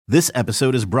This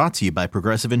episode is brought to you by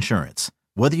Progressive Insurance.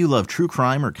 Whether you love true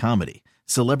crime or comedy,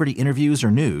 celebrity interviews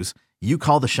or news, you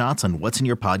call the shots on what's in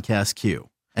your podcast queue.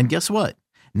 And guess what?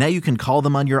 Now you can call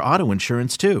them on your auto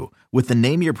insurance too with the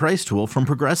Name Your Price tool from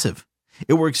Progressive.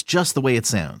 It works just the way it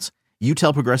sounds. You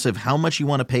tell Progressive how much you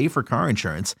want to pay for car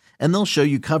insurance, and they'll show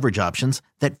you coverage options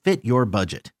that fit your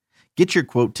budget. Get your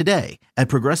quote today at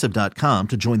Progressive.com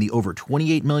to join the over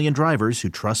 28 million drivers who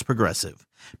trust Progressive.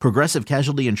 Progressive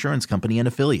Casualty Insurance Company and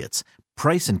Affiliates.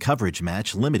 Price and coverage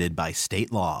match limited by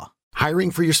state law. Hiring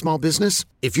for your small business?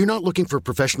 If you're not looking for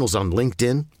professionals on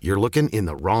LinkedIn, you're looking in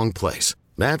the wrong place.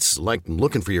 That's like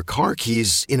looking for your car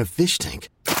keys in a fish tank.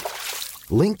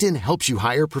 LinkedIn helps you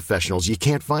hire professionals you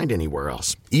can't find anywhere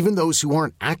else, even those who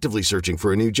aren't actively searching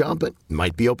for a new job but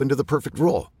might be open to the perfect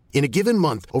role. In a given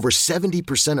month, over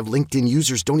 70% of LinkedIn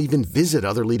users don't even visit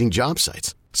other leading job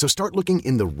sites. So start looking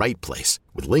in the right place.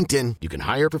 With LinkedIn, you can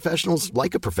hire professionals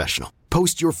like a professional.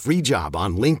 Post your free job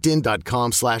on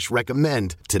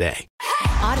linkedin.com/recommend today.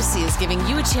 Odyssey is giving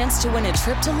you a chance to win a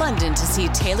trip to London to see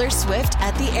Taylor Swift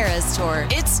at the Eras Tour.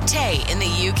 It's Tay in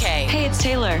the UK. Hey, it's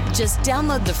Taylor. Just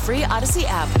download the free Odyssey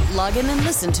app, log in and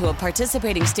listen to a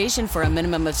participating station for a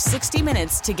minimum of 60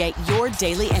 minutes to get your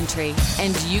daily entry.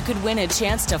 And you could win a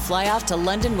chance to fly off to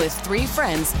London with 3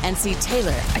 friends and see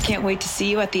Taylor. I can't wait to see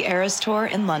you at the Eras Tour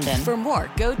in London. For more,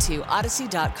 go to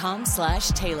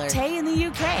odyssey.com/Taylor. Tay in the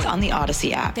UK. It's on the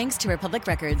Odyssey app. Thanks to Republic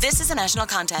Records. This is a national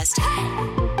contest.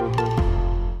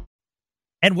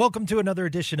 And welcome to another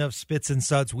edition of Spits and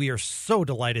Suds. We are so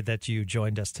delighted that you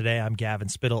joined us today. I'm Gavin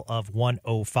Spittle of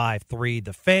 105.3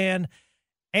 The Fan.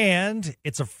 And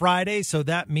it's a Friday, so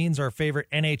that means our favorite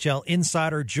NHL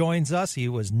insider joins us. He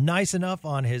was nice enough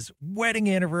on his wedding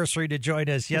anniversary to join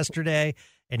us yesterday,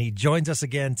 and he joins us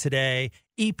again today.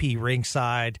 EP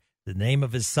Ringside, the name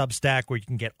of his Substack, where you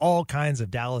can get all kinds of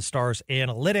Dallas Stars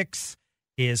analytics,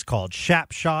 is called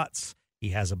Shap Shots. He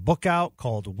has a book out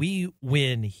called We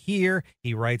Win Here.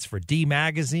 He writes for D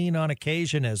Magazine on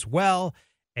occasion as well.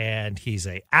 And he's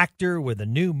an actor with a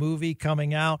new movie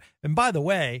coming out. And by the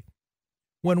way,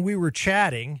 when we were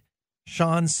chatting,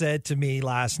 Sean said to me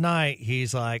last night,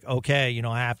 he's like, okay,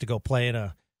 I have to go play in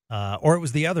or it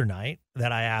was the other night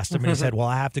that I asked him, and he said, well,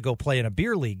 I have to go play in a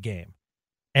beer league game.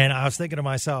 And I was thinking to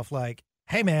myself, like,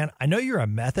 hey, man, I know you're a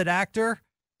method actor,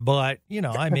 but, you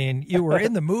were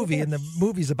in the movie, and the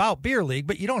movie's about beer league,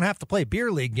 but you don't have to play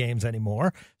beer league games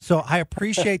anymore. So I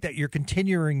appreciate that you're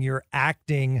continuing your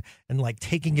acting and, like,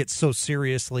 taking it so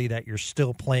seriously that you're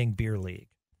still playing beer league.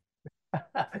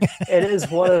 It is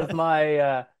one of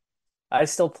my, I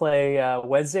still play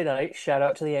Wednesday night. Shout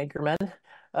out to the Anchormen.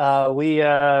 We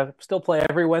still play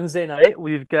every Wednesday night.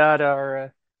 We got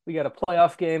a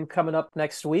playoff game coming up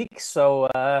next week.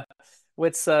 So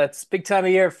it's big time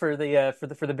of year for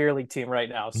the beer league team right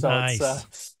now. So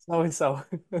nice. So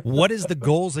what is the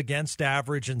goals against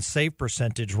average and save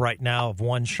percentage right now of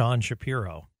one Sean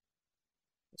Shapiro?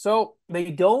 So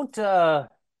they don't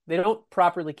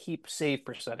properly keep save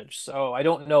percentage. So I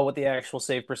don't know what the actual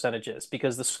save percentage is,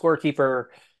 because the scorekeeper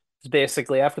is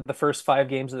basically, after the first 5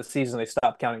 games of the season, they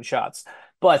stop counting shots.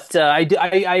 But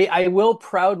I will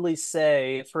proudly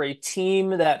say, for a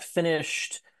team that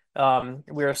finished,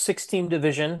 we're a 6-team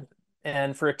division,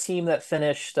 and for a team that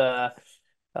finished,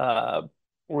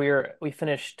 we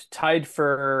finished tied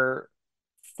for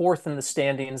 4th in the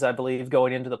standings, I believe,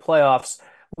 going into the playoffs.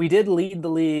 We did lead the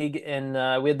league,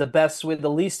 and we had the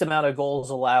least amount of goals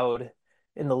allowed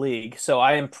in the league. So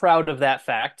I am proud of that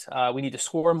fact. We need to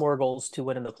score more goals to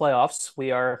win in the playoffs.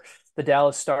 We are the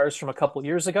Dallas Stars from a couple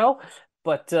years ago,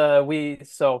 but I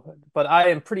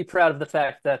am pretty proud of the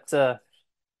fact that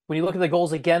when you look at the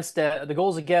goals against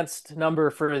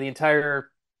number for the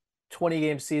entire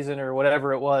 20-game season or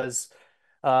whatever it was,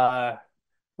 we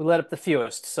let up the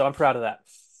fewest. So I'm proud of that.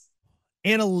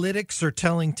 Analytics are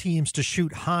telling teams to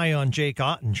shoot high on Jake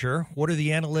Ottinger. What are the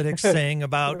analytics saying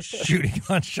about shooting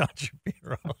on Sean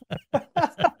Shapiro?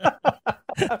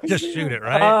 Just shoot it,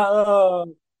 right?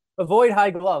 Avoid high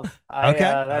glove.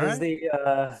 Okay.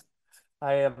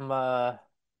 I am not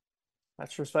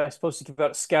sure if I'm supposed to give out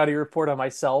a scouting report on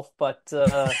myself, but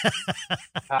I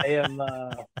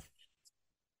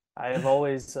have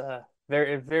always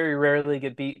very, very rarely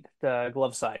get beat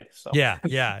glove side. So Yeah.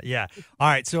 All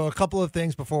right, so a couple of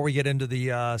things before we get into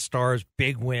the Stars'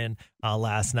 big win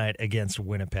last night against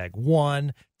Winnipeg.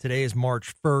 One, today is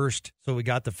March 1st, so we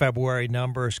got the February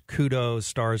numbers. Kudos,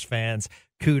 Stars fans.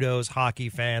 Kudos, hockey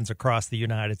fans across the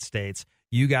United States.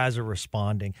 You guys are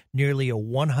responding. Nearly a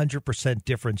 100%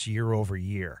 difference year over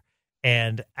year.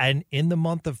 And in the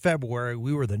month of February,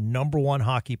 we were the #1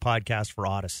 hockey podcast for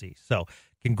Odyssey. So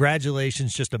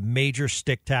congratulations, just a major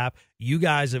stick tap. You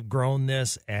guys have grown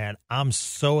this, and I'm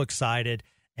so excited.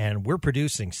 And we're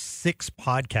producing 6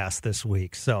 podcasts this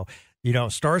week. So,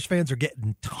 Stars fans are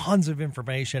getting tons of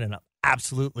information, and I'm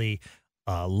absolutely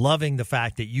loving the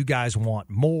fact that you guys want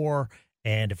more.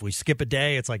 And if we skip a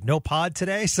day, it's like no pod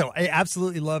today. So I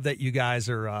absolutely love that you guys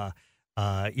are,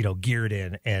 geared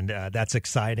in, and that's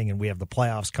exciting. And we have the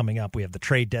playoffs coming up. We have the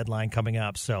trade deadline coming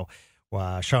up. So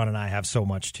Sean and I have so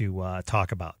much to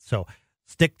talk about. So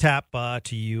stick tap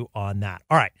to you on that.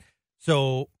 All right.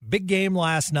 So big game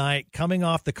last night, coming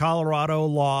off the Colorado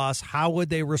loss. How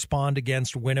would they respond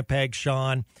against Winnipeg,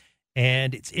 Sean?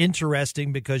 And it's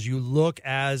interesting because you look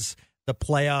as the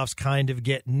playoffs kind of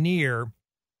get near.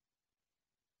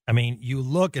 I mean, you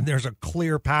look and there's a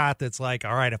clear path. It's like,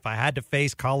 all right, if I had to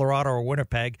face Colorado or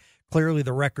Winnipeg, clearly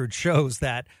the record shows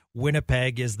that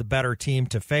Winnipeg is the better team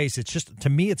to face. It's just, to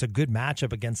me, it's a good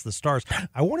matchup against the Stars.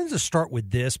 I wanted to start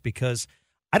with this because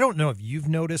I don't know if you've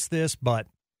noticed this, but,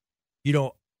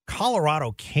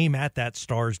 Colorado came at that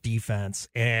Stars defense,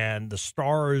 and the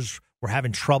Stars were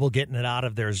having trouble getting it out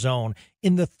of their zone.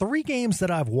 In the 3 games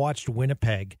that I've watched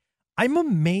Winnipeg, I'm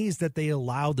amazed that they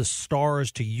allow the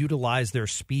Stars to utilize their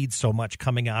speed so much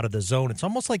coming out of the zone. It's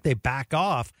almost like they back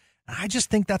off. And I just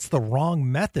think that's the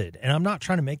wrong method. And I'm not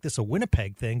trying to make this a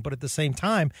Winnipeg thing, but at the same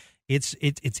time, it's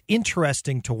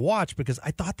interesting to watch because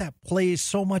I thought that plays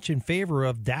so much in favor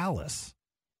of Dallas.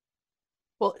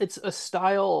 Well, it's a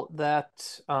style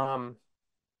that, to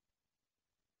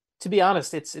be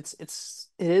honest, it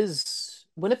is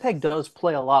Winnipeg does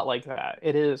play a lot like that.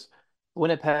 It is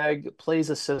Winnipeg plays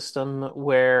a system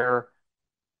where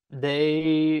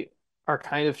they are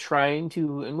kind of trying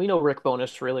to, and we know Rick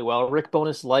Bowness really well. Rick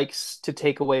Bowness likes to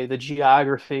take away the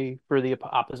geography for the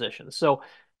opposition. So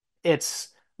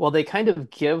they kind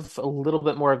of give a little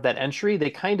bit more of that entry.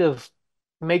 They kind of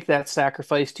make that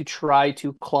sacrifice to try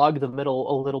to clog the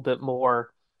middle a little bit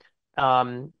more,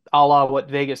 a la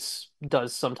what Vegas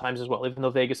does sometimes as well, even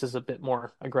though Vegas is a bit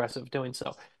more aggressive doing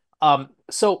so.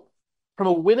 So from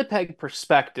a Winnipeg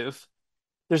perspective,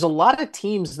 there's a lot of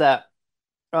teams that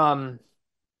it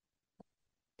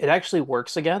actually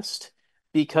works against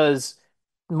because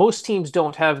most teams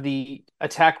don't have the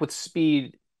attack with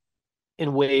speed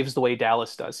in waves the way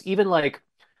Dallas does. Even like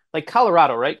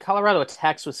Colorado, right? Colorado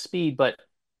attacks with speed, but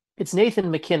it's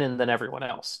Nathan McKinnon than everyone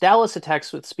else. Dallas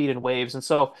attacks with speed and waves. And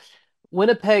so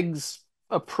Winnipeg's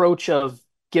approach of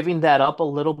giving that up a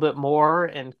little bit more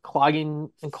and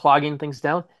clogging things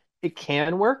down, it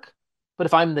can work. But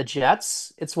if I'm the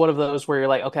Jets, it's one of those where you're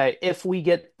like, okay, if we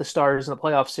get the Stars in the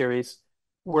playoff series,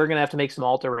 we're going to have to make some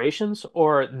alterations,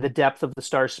 or the depth of the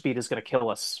Stars' speed is going to kill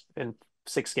us in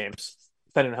 6 games,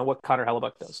 depending on what Connor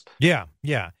Hellebuck does. Yeah.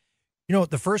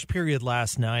 The first period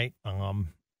last night,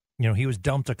 he was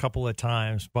dumped a couple of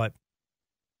times, but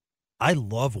I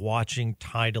love watching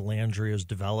Ty Dellandria's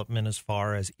development as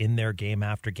far as in their game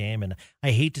after game. And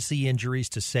I hate to see injuries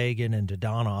to Sagan and to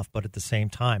Donoff, but at the same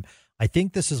time, I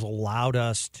think this has allowed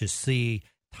us to see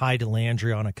Ty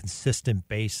Dellandria on a consistent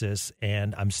basis,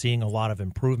 and I'm seeing a lot of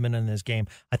improvement in this game.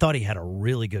 I thought he had a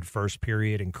really good first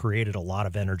period and created a lot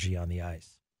of energy on the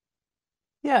ice.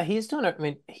 Yeah, he's doing it. I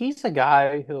mean, he's a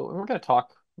guy who, and we're going to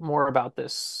talk more about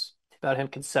him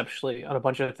conceptually on a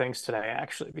bunch of things today,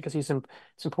 actually, because it's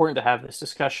important to have this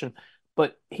discussion.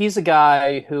 But he's a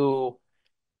guy who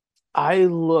I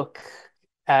look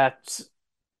at,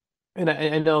 and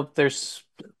I know there's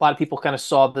a lot of people kind of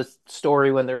saw the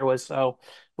story when there was,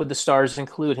 would the Stars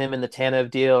include him in the Tanev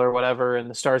deal or whatever, and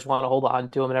the Stars want to hold on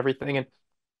to him and everything. And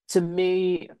to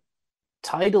me,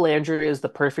 Ty Dellandrea is the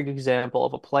perfect example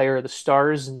of a player the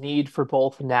Stars need for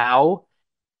both now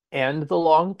and the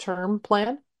long-term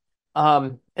plan.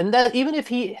 And that even if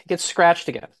he gets scratched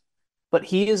again, but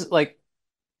he is like,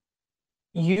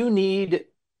 you need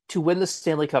to win the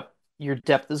Stanley Cup, your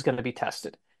depth is going to be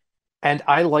tested. And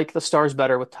I like the Stars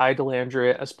better with Ty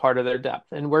Dellandrea as part of their depth.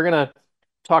 And we're going to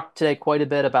talk today quite a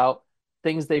bit about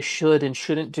things they should and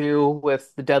shouldn't do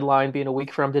with the deadline being a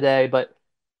week from today. But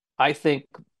I think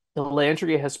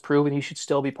Dellandrea has proven he should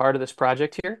still be part of this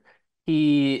project here.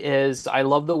 I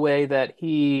love the way that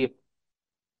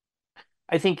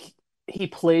I think he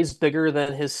plays bigger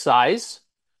than his size,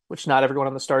 which not everyone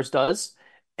on the Stars does.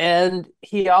 And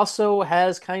he also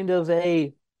has kind of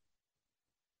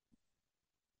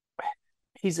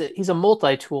he's a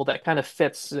multi-tool that kind of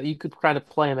fits. You could kind of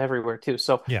play him everywhere too.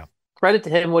 So yeah, credit to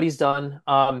him, what he's done.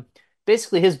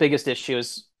 Basically his biggest issue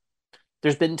is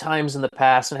there's been times in the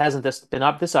past, and hasn't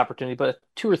been this opportunity, but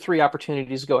 2 or 3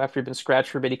 opportunities ago after he'd been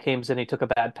scratched for a bit, he came in, he took a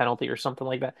bad penalty or something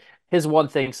like that. His one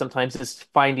thing sometimes is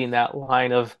finding that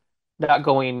line of not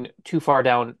going too far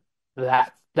down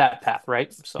that that path,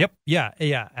 right? So Yep.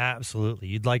 Yeah, absolutely.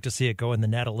 You'd like to see it go in the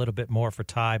net a little bit more for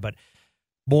Ty, but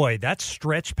boy, that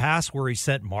stretch pass where he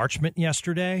sent Marchment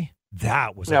yesterday,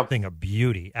 that was a thing of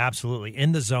beauty. Absolutely.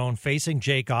 In the zone, facing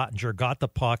Jake Ottinger, got the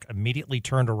puck, immediately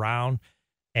turned around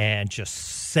and just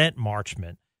sent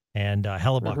Marchment. And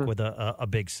Hellebuck with a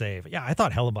big save. Yeah, I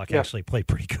thought Hellebuck actually played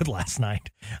pretty good last night.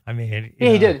 I mean,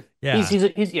 he did. Yeah, he's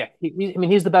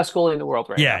the best goalie in the world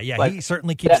right now. Yeah, like, he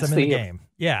certainly keeps them in the game.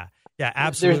 Yeah,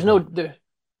 absolutely.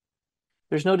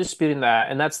 There's no disputing that,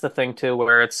 and that's the thing too,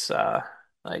 where it's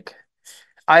like,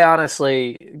 I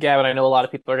honestly, Gavin, I know a lot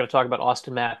of people are going to talk about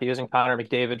Austin Matthews and Connor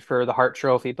McDavid for the Hart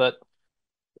Trophy, but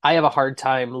I have a hard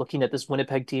time looking at this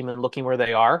Winnipeg team and looking where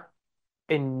they are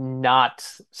and not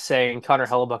saying Connor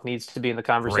Hellebuck needs to be in the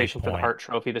conversation for the Hart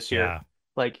Trophy this year. Yeah.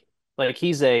 Like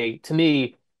he's to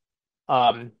me,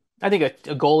 I think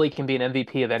a goalie can be an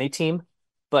MVP of any team,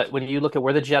 but when you look at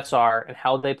where the Jets are and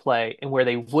how they play and where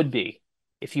they would be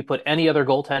if you put any other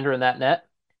goaltender in that net,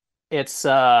 it's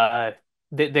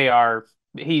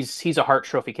he's a Hart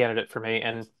Trophy candidate for me,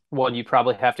 and one you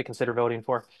probably have to consider voting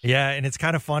for. Yeah, and it's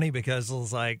kind of funny because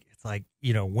it's like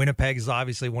Winnipeg is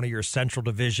obviously one of your Central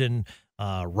Division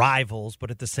rivals,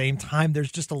 but at the same time,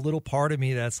 there's just a little part of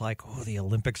me that's like, oh, the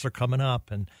Olympics are coming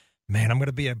up, and man, I'm going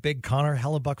to be a big Connor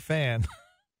Hellebuck fan.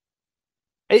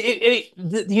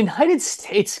 The United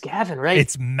States, Gavin, right?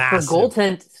 It's massive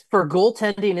for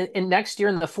goaltending in next year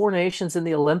in the Four Nations in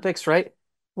the Olympics, right?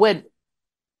 When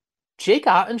Jake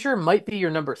Ottinger might be your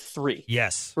number 3.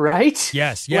 Yes. Right?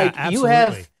 Yes. Yeah,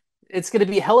 absolutely. It's going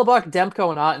to be Hellebuck,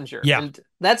 Demko, and Ottinger. Yeah. And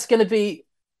that's going to be,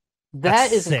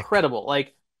 that is sick. Incredible.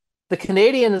 Like, the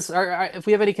Canadians are, if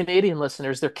we have any Canadian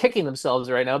listeners, they're kicking themselves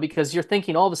right now because you're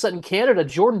thinking all of a sudden Canada,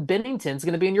 Jordan Binnington's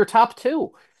going to be in your top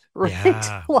 2. Right?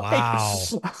 Yeah, wow.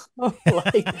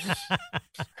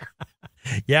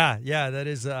 Yeah,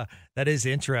 that is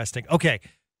interesting. Okay.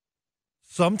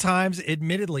 Sometimes,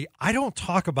 admittedly, I don't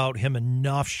talk about him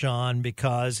enough, Sean,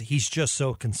 because he's just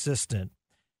so consistent.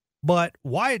 But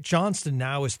Wyatt Johnston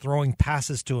now is throwing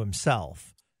passes to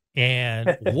himself.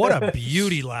 And what a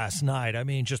beauty last night. I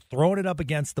mean, just throwing it up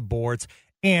against the boards.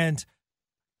 And,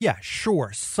 yeah,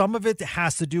 sure, some of it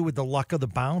has to do with the luck of the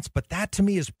bounce, but that to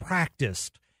me is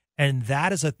practiced. And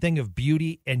that is a thing of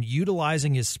beauty and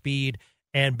utilizing his speed.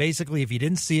 And basically, if you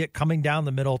didn't see it coming down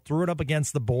the middle, threw it up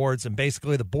against the boards, and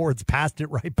basically the boards passed it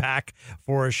right back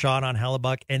for a shot on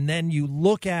Hellebuck. And then you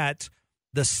look at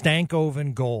the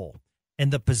Stankoven goal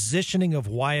and the positioning of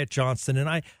Wyatt Johnston. And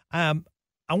I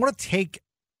want to take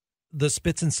the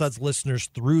Spits and Suds listeners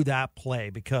through that play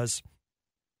because,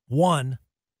 one,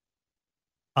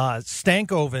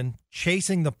 Stankoven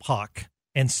chasing the puck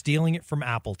and stealing it from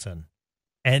Appleton.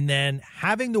 And then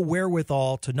having the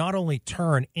wherewithal to not only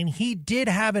turn, and he did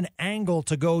have an angle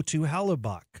to go to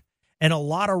Hellebuck. And a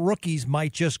lot of rookies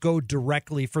might just go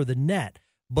directly for the net.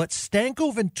 But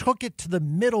Stankoven took it to the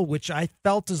middle, which I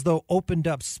felt as though opened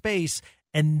up space,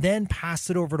 and then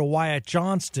passed it over to Wyatt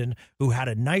Johnston, who had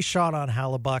a nice shot on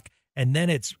Hellebuck. And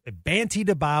then it's bantied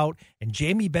about, and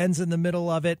Jamie Benn's in the middle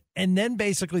of it. And then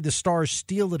basically the Stars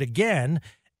steal it again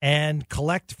and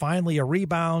collect finally a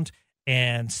rebound.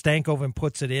 And Stankoven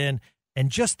puts it in.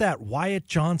 And just that Wyatt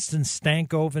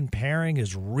Johnston-Stankoven pairing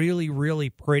is really,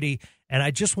 really pretty. And I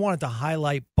just wanted to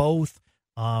highlight both.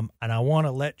 And I want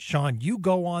to let Sean, you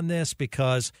go on this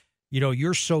because,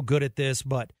 you're so good at this.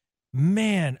 But,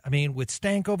 man, I mean, with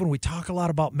Stankoven, we talk a lot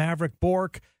about Maverick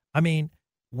Bourque. I mean,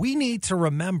 we need to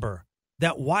remember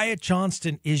that Wyatt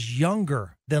Johnston is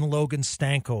younger than Logan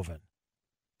Stankoven.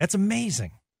 That's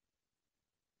amazing.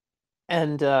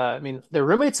 And, they're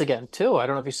roommates again, too. I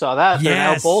don't know if you saw that. Yes. They're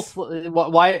now both,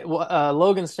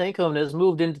 Logan Stankoven has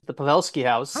moved into the Pavelski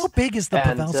house. How big is the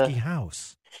Pavelski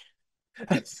house?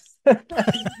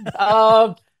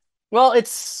 Well,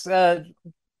 it's,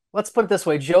 let's put it this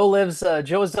way. Joe has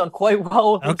done quite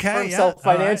well for himself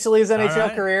financially, his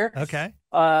NHL career. Okay.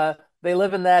 They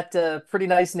live in that pretty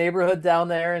nice neighborhood down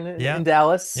there in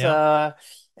Dallas. Yeah.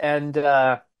 And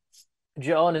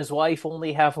Joe and his wife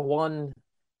only have one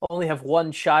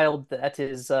child that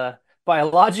is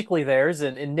biologically theirs,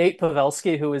 and Nate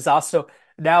Pavelski, who is also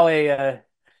now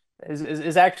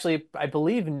is actually, I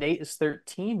believe Nate is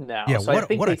 13 now. Yeah, so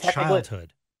what a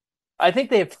childhood. I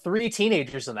think they have 3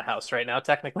 teenagers in the house right now,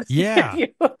 technically. Yeah.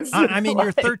 I mean,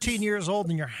 you're 13 years old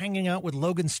and you're hanging out with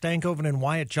Logan Stankoven and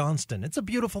Wyatt Johnston. It's a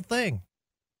beautiful thing.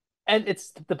 And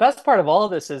it's the best part of all of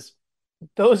this is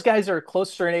those guys are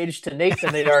closer in age to Nate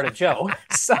than they are to Joe.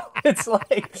 So it's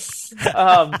like,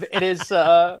 it is,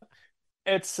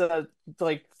 It's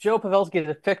like Joe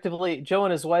Pavelski Joe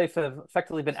and his wife have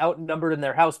effectively been outnumbered in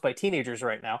their house by teenagers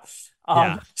right now.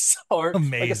 Yeah. So, or I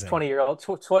guess Amazing.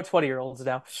 20-year-olds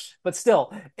now, but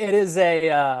still, it's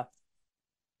a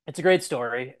great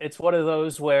story. It's one of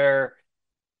those where,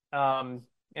 um,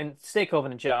 and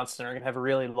Stakehoven and Johnston are going to have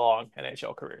really long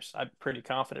NHL careers. I'm pretty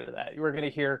confident of that. We're going to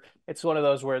hear, it's one of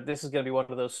those where this is going to be one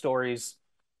of those stories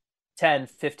 10,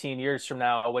 15 years from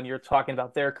now, when you're talking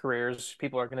about their careers,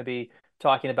 people are going to be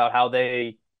talking about how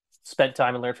they spent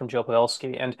time and learned from Joe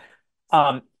Pavelski. And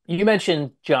you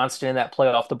mentioned Johnston in that play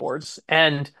off the boards.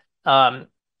 And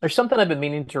there's something I've been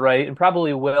meaning to write and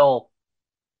probably will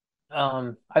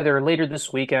either later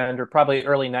this weekend or probably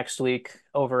early next week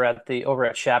over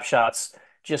at Shap Shots,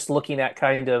 just looking at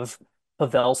kind of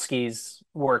Pavelski's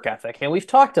work ethic. And we've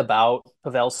talked about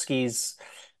Pavelski's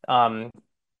um,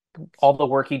 all the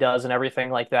work he does and everything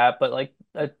like that. But like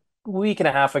a week and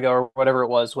a half ago or whatever it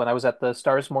was, when I was at the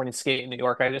Stars morning skate in New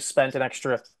York, I spent an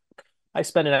extra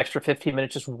 15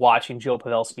 minutes just watching Joe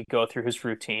Pavelski go through his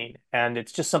routine. And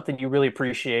it's just something you really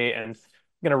appreciate. And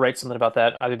I'm going to write something about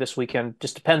that either this weekend.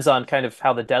 Just depends on kind of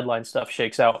how the deadline stuff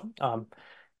shakes out.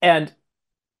 And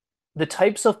the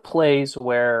types of plays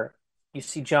where you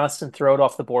see Johnston throw it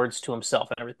off the boards to himself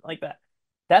and everything like that.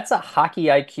 That's a hockey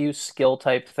IQ skill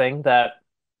type thing that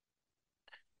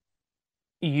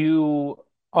you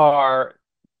are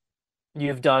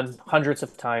you've done hundreds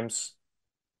of times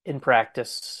in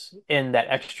practice in that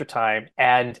extra time,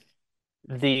 and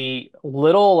the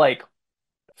little like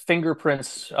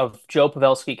fingerprints of Joe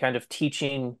Pavelski kind of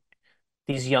teaching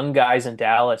these young guys in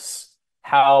Dallas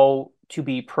how to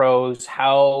be pros,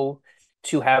 how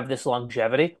to have this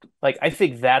longevity. Like, I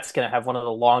think that's going to have one of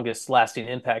the longest lasting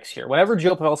impacts here. Whenever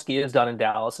Joe Pavelski is done in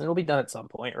Dallas, and it'll be done at some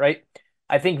point, right?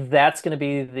 I think that's going to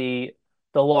be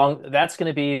that's going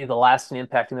to be the lasting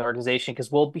impact in the organization,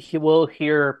 because we'll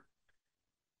hear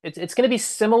it's going to be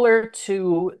similar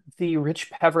to the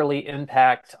Rich Peverley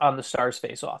impact on the Stars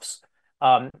faceoffs.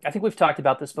 I think we've talked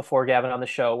about this before, Gavin, on the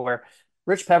show, where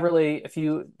Rich Peverley,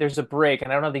 there's a break,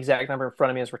 and I don't have the exact number in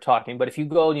front of me as we're talking, but if you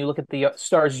go and you look at the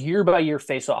Stars year by year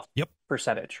faceoff Yep.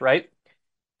 percentage, right?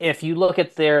 If you look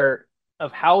at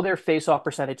how their faceoff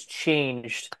percentage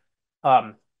changed,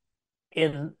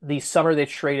 in the summer they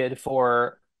traded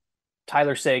for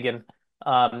Tyler Seguin,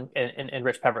 and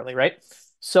Rich Peverley, right?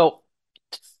 So,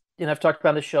 and I've talked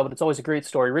about this show, but it's always a great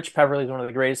story. Rich Peverley is one of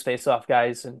the greatest faceoff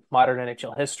guys in modern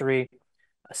NHL history.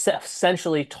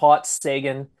 Essentially taught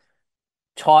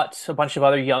a bunch of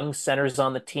other young centers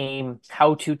on the team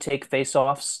how to take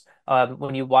faceoffs.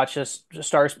 When you watch a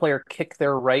Stars player kick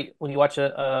their right, when you watch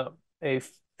a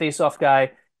faceoff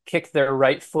guy kick their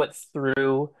right foot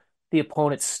through the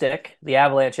opponent's stick, the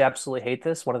Avalanche absolutely hate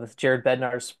this. One of the Jared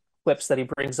Bednar's quips that he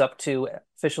brings up to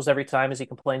officials every time as he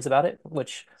complains about it,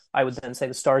 which I would then say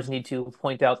the Stars need to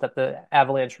point out that the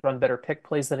Avalanche run better pick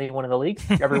plays than anyone in the league.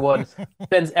 Everyone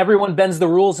bends the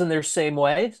rules in their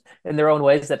own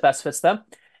ways that best fits them.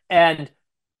 And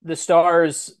the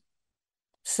Stars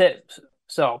sit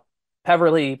so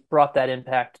Peverley brought that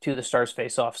impact to the Stars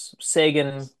faceoffs.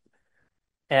 Sagan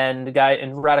and the guy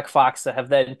and Radek Fox that have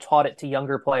then taught it to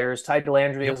younger players. Ty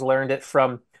Dellandrea has learned it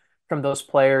from those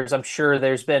players. I'm sure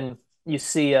there's been you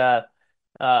see I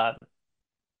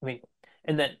mean,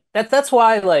 and then that's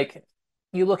why, like,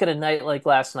 you look at a night like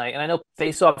last night, and I know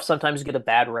face-offs sometimes get a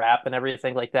bad rap and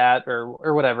everything like that,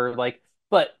 or whatever. Like,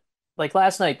 but like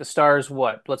last night, the Stars,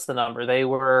 what's the number? They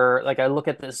were like, I look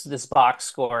at this box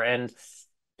score, and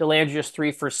Delandria's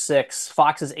 3 for 6,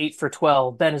 Fox is 8 for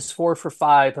 12, Ben is 4 for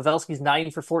 5, Pavelski's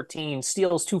 9 for 14,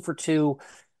 Steele's 2 for 2.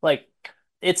 Like,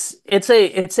 it's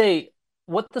a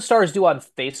what the Stars do on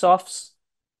face-offs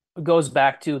goes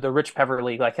back to the Rich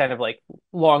Peverley, like, kind of like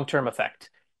long-term effect.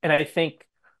 And I think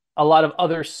a lot of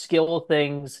other skill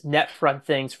things, net front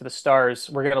things for the Stars,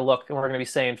 we're going to look and we're going to be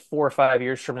saying 4 or 5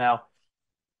 years from now,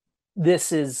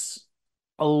 this is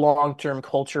a long-term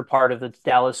culture part of the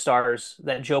Dallas Stars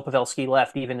that Joe Pavelski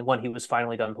left even when he was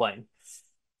finally done playing.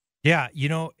 Yeah,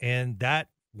 and that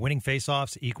winning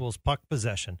faceoffs equals puck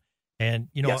possession. And,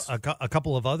 Yes. a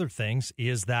couple of other things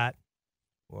is that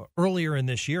earlier in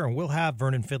this year, and we'll have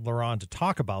Vernon Fiddler on to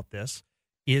talk about this,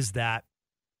 is that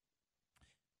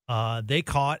they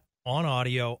caught on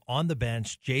audio on the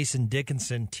bench Jason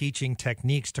Dickinson teaching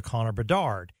techniques to Connor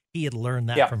Bedard. He had learned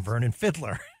that from Vernon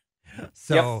Fiddler.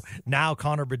 So now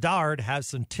Connor Bedard has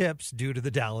some tips due to the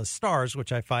Dallas Stars,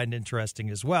 which I find interesting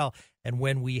as well. And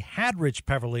when we had Rich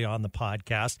Peverley on the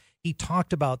podcast, he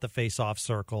talked about the face-off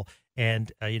circle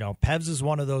And, Pevs is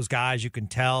one of those guys you can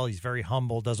tell he's very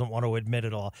humble, doesn't want to admit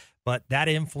it all. But that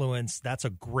influence, that's a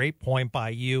great point by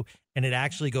you. And it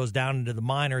actually goes down into the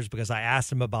minors because I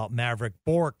asked him about Maverick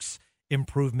Bork's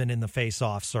improvement in the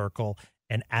face-off circle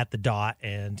and at the dot.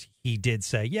 And he did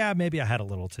say, yeah, maybe I had a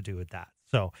little to do with that.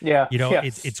 So,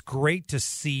 it's great to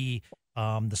see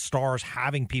the Stars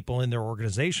having people in their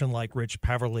organization like Rich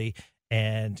Peverly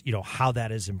and, how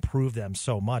that has improved them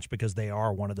so much because they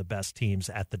are one of the best teams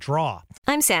at the draw.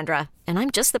 I'm Sandra, and I'm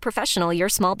just the professional your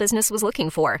small business was looking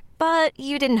for. But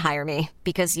you didn't hire me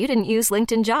because you didn't use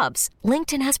LinkedIn Jobs.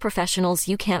 LinkedIn has professionals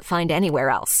you can't find anywhere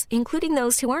else, including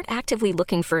those who aren't actively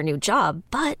looking for a new job,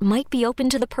 but might be open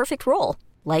to the perfect role,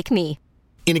 like me.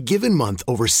 In a given month,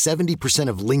 over 70%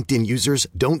 of LinkedIn users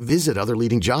don't visit other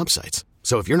leading job sites.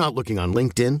 So if you're not looking on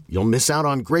LinkedIn, you'll miss out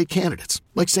on great candidates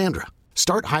like Sandra.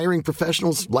 Start hiring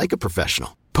professionals like a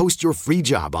professional. Post your free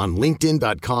job on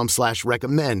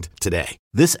linkedin.com/recommend today.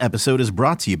 This episode is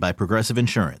brought to you by Progressive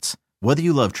Insurance. Whether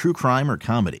you love true crime or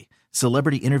comedy,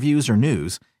 celebrity interviews or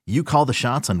news, you call the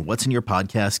shots on what's in your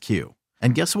podcast queue.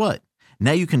 And guess what?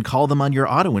 Now you can call them on your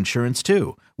auto insurance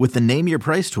too with the Name Your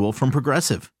Price tool from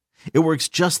Progressive. It works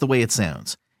just the way it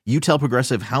sounds. You tell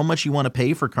Progressive how much you want to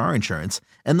pay for car insurance,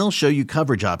 and they'll show you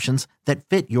coverage options that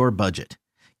fit your budget.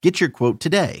 Get your quote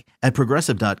today at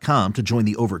Progressive.com to join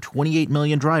the over 28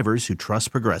 million drivers who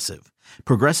trust Progressive.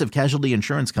 Progressive Casualty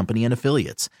Insurance Company and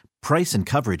Affiliates. Price and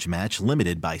coverage match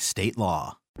limited by state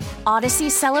law. Odyssey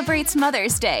celebrates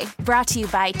Mother's Day, brought to you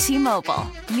by T-Mobile.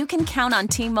 You can count on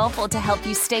T-Mobile to help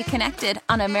you stay connected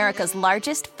on America's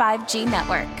largest 5G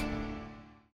network.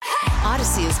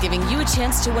 Odyssey is giving you a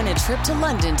chance to win a trip to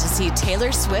London to see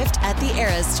Taylor Swift at the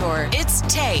Eras Tour. It's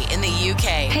Tay in the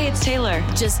UK. Hey, it's Taylor.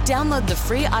 Just download the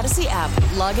free Odyssey app,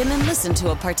 log in and listen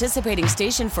to a participating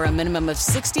station for a minimum of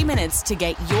 60 minutes to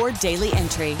get your daily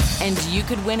entry. And you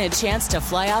could win a chance to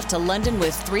fly off to London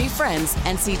with 3 friends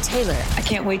and see Taylor. I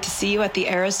can't wait to see you at the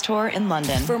Eras Tour in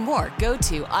London. For more, go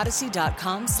to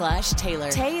odyssey.com/Taylor.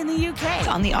 Tay in the UK. It's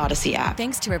on the Odyssey app.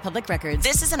 Thanks to Republic Records.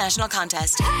 This is a national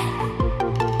contest.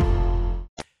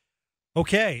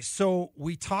 Okay, so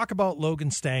we talk about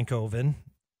Logan Stankoven,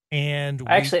 and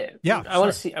I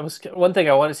want to see. One thing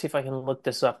I want to see if I can look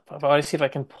this up. I want to see if I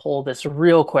can pull this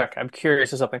real quick. I'm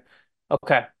curious of something.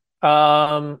 Okay.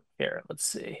 Here, let's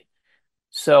see.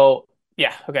 So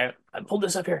yeah, okay. I pulled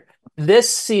this up here.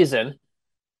 This season,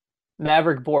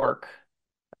 Maverick Bork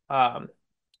has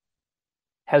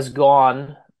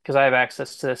gone because I have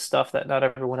access to this stuff that not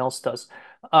everyone else does.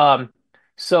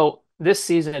 So this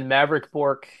season, Maverick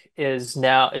Bork is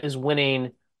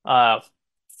winning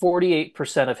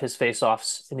 48% of his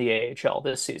faceoffs in the AHL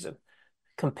this season,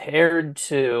 compared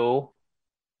to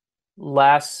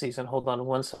last season. Hold on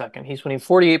one second. He's winning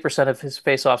 48% of his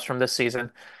faceoffs from this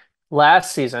season.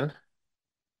 Last season,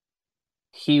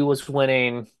 he was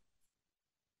winning. Give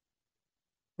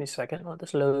me a second. Let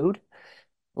this load.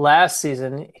 Last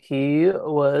season, he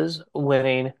was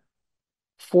winning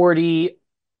 44%.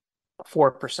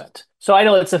 So I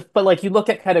know but like you look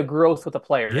at kind of growth with a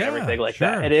player and everything like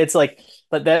that. And it's like,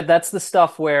 but that's the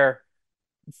stuff where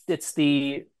it's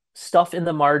the stuff in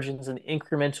the margins and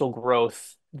incremental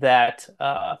growth that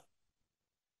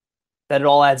it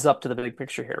all adds up to the big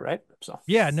picture here, right? So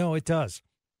yeah, no, it does.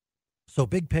 So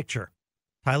big picture.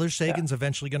 Tyler Sagan's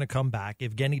eventually going to come back.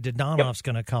 Evgeny Dodanov's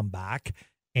going to come back.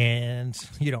 And,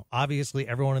 obviously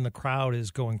everyone in the crowd is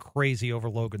going crazy over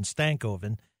Logan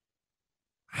Stankoven.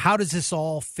 How does this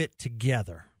all fit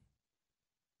together?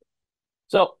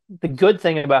 So the good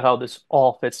thing about how this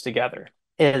all fits together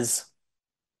is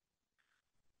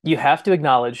you have to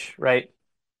acknowledge, right,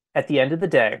 at the end of the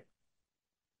day,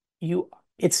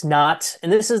 it's not,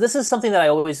 and this is something that I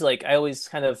always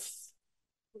kind of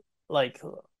like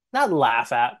not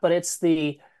laugh at, but it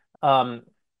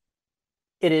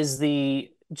is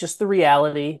just the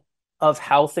reality of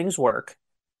how things work,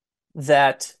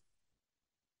 that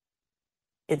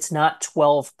it's not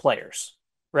 12 players,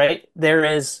 right?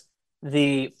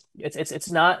 You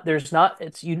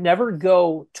never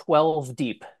go 12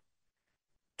 deep,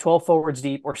 12 forwards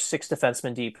deep or 6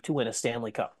 defensemen deep to win a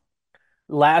Stanley Cup.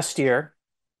 Last year,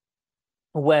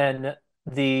 when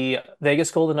the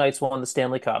Vegas Golden Knights won the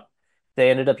Stanley Cup, they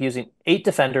ended up using 8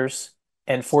 defenders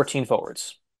and 14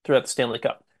 forwards throughout the Stanley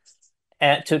Cup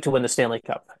to win the Stanley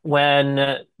Cup.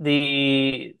 When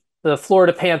the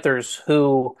Florida Panthers,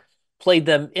 who played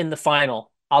them in the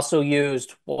final, also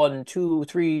used 1, 2,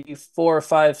 3, 4,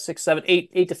 5, 6, 7,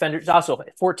 8 defenders, also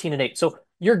 14 and 8. So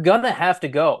you're gonna have to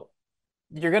go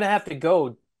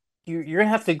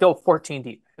 14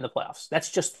 deep in the playoffs. That's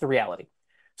just the reality.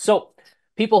 So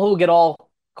people who get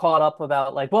all caught up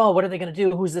about like, well, what are they going to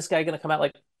do? Who's this guy going to come out?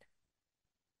 Like,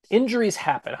 injuries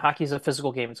happen. Hockey's a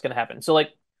physical game. It's going to happen. So like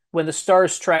when the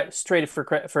Stars traded for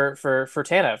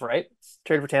Tanev, right?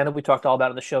 Traded for Tanev. We talked all about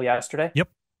it in the show yesterday. Yep.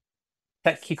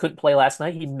 Heck, he couldn't play last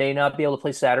night. He may not be able to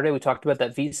play Saturday. We talked about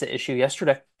that visa issue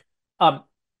yesterday. Um,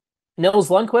 Nils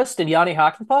Lundqvist and Yanni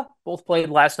Hakanpää both played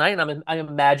last night, and I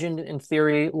imagine in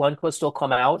theory Lundqvist will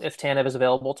come out if Tanev is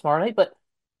available tomorrow night. But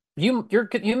you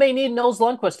may need Nils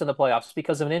Lundqvist in the playoffs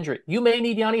because of an injury. You may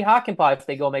need Yanni Hakanpää if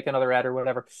they go make another ad or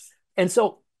whatever. And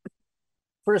so,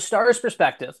 for a Stars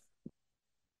perspective,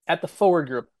 at the forward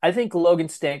group, I think Logan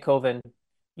Stankoven,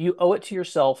 you owe it to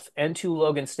yourself and to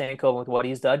Logan Stankoven with what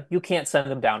he's done. You can't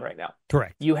send him down right now.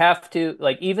 Correct. You have to,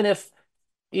 like, even if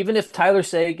Tyler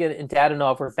Seguin and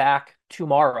Dadonov were back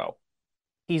tomorrow,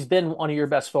 he's been one of your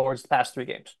best forwards the past 3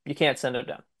 games. You can't send him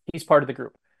down. He's part of the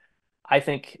group. I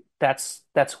think that's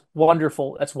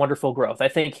wonderful. That's wonderful growth. I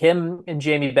think him and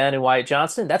Jamie Benn and Wyatt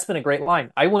Johnston, that's been a great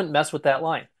line. I wouldn't mess with that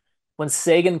line. When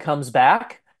Seguin comes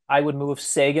back, I would move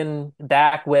Seguin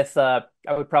back with I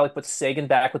would probably put Seguin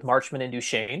back with Marchment and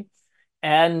Duchesne.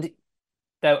 And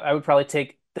that I would probably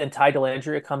take then Ty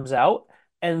Dellandrea comes out.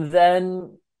 And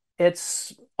then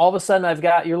it's all of a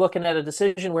sudden you're looking at a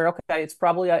decision where okay, it's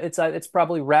probably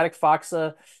Radek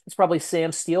Faksa, it's probably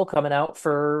Sam Steele coming out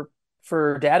for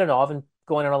Dadonov and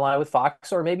going on a line with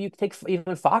Fox, or maybe you take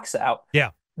even Fox out. Yeah,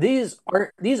 these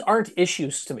aren't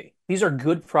issues to me. These are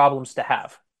good problems to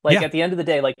have. Like at the end of the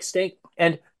day, like stay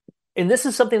and this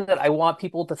is something that I want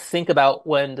people to think about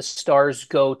when the Stars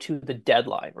go to the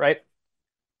deadline, right?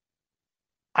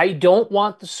 I don't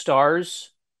want the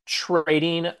Stars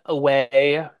trading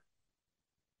away.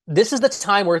 This is the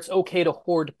time where it's okay to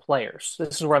hoard players.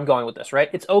 This is where I'm going with this, right?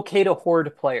 It's okay to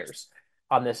hoard players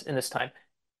in this time.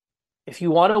 If you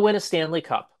want to win a Stanley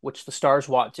Cup, which the Stars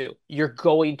want to, you're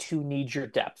going to need your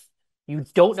depth. You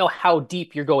don't know how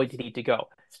deep you're going to need to go.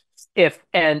 If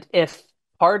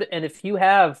you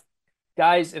have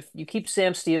guys, if you keep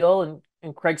Sam Steele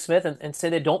and Craig Smith and say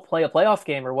they don't play a playoff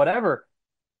game or whatever,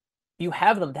 you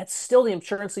have them. That's still the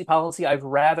insurance policy I'd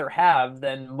rather have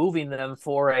than moving them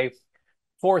for a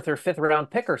 4th or 5th round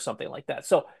pick or something like that.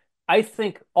 So I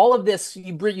think all of this,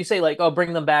 you say like, oh,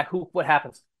 bring them back. What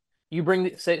happens? You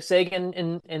bring Seguin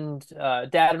and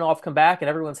Dadonov come back and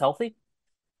everyone's healthy.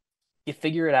 You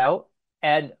figure it out.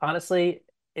 And honestly,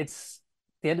 it's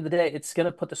at the end of the day, it's going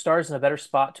to put the Stars in a better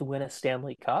spot to win a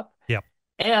Stanley Cup. Yep.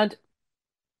 And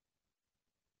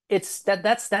it's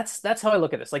that's how I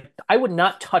look at this. Like I would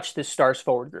not touch this Stars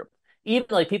forward group. Even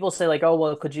like people say like, oh,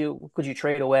 well, could you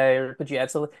trade away or could you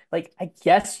add something? Like, I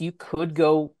guess you could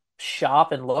go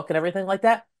shop and look and everything like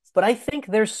that. But I think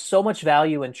there's so much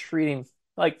value in treating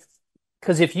like,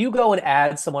 because if you go and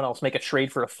add someone else, make a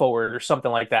trade for a forward or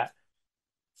something like that,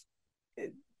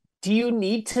 do you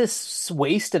need to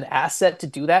waste an asset to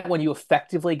do that when you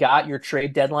effectively got your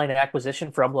trade deadline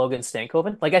acquisition from Logan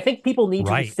Stankoven? Like, I think people need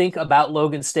to think about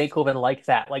Logan Stankoven like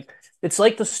that. Like, it's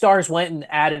like the Stars went and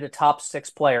added a top 6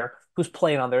 player who's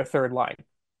playing on their 3rd line.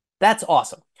 That's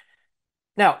awesome.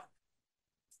 Now,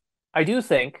 I do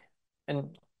think,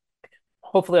 and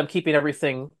hopefully I'm keeping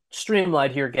everything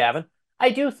streamlined here, Gavin,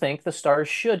 I do think the Stars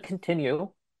should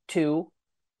continue to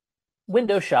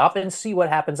window shop and see what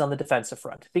happens on the defensive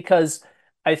front, because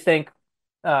I think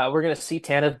we're going to see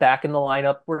Tanev back in the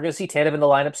lineup. We're going to see Tanev in the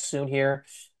lineup soon here.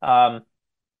 I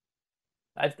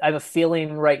have a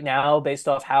feeling right now, based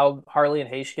off how Harley and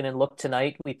Heiskanen looked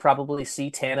tonight, we probably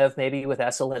see Tanev maybe with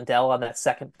Esa Lindell on that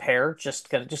second pair, just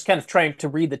kind of trying to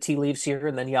read the tea leaves here,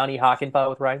 and then Yanni Hakanpää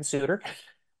with Ryan Suter.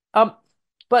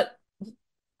 But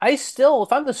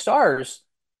if I'm the Stars,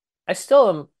 I still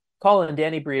am calling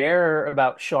Danny Briere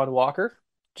about Sean Walker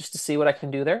just to see what I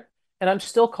can do there. And I'm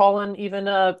still calling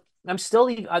the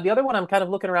other one I'm kind of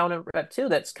looking around at too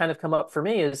that's kind of come up for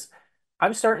me is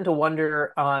I'm starting to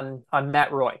wonder on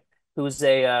Matt Roy, who is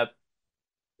another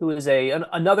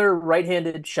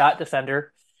right-handed shot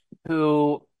defender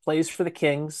who plays for the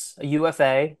Kings, a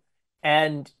UFA.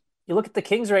 And you look at the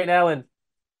Kings right now, and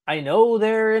I know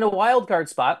they're in a wild card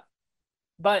spot,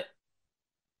 but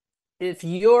if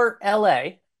you're LA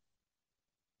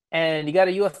and you got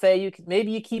a UFA,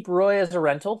 maybe you keep Roy as a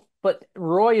rental, but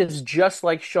Roy is just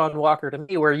like Sean Walker to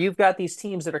me, where you've got these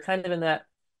teams that are kind of in that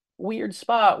weird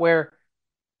spot where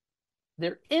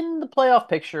they're in the playoff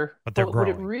picture, but they're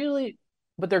growing.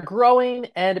 But they're growing,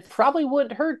 and it probably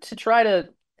wouldn't hurt to try to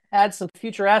add some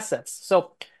future assets.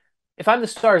 So if I'm the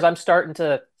Stars, I'm starting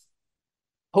to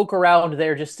poke around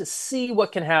there just to see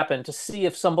what can happen, to see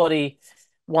if somebody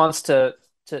wants to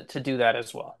do that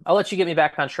as well. I'll let you get me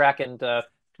back on track and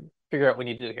figure out what we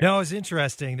need to do here. No, it's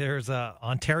interesting. There's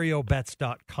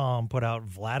OntarioBets.com put out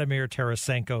Vladimir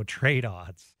Tarasenko trade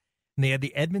odds. And they had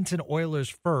the Edmonton Oilers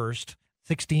first,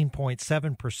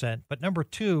 16.7%. But number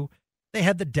two, they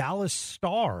had the Dallas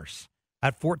Stars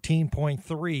at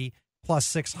 14.3 plus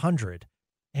 600.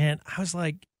 And I was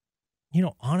like,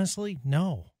 honestly,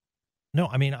 no. No,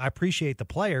 I mean, I appreciate the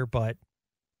player, but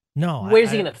no.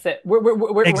 Where's he going to fit?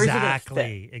 Where's he going to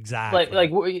fit?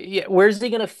 Exactly. Where's he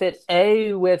going to fit?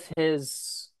 I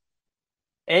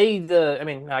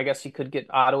guess you could get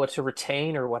Ottawa to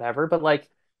retain or whatever, but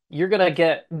you're going to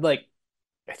get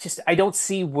I don't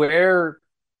see where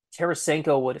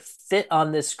Tarasenko would fit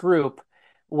on this group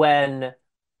when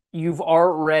you've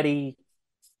already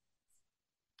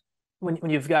when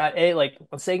you've got when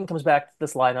Sagan comes back to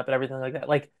this lineup and everything like that.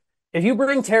 If you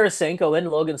bring Tarasenko in,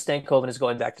 Logan Stankoven is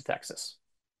going back to Texas.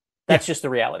 That's just the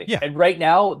reality. Yeah. And right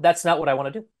now, that's not what I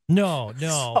want to do. No.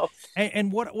 So,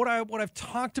 and what I've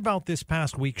talked about this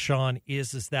past week, Sean,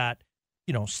 is that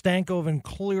Stankoven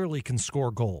clearly can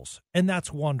score goals, and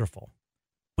that's wonderful.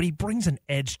 But he brings an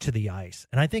edge to the ice,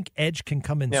 and I think edge can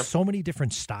come in so many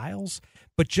different styles.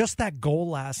 But just that goal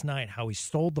last night, how he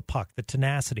stole the puck, the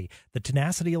tenacity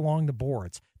along the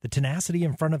boards, the tenacity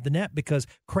in front of the net, because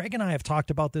Craig and I have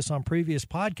talked about this on previous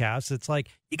podcasts. It's like,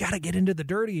 you got to get into the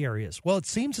dirty areas. Well, it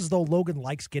seems as though Logan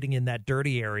likes getting in that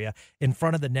dirty area in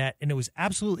front of the net, and it was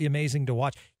absolutely amazing to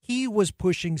watch. He was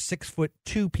pushing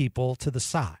 6'2" people to the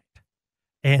side,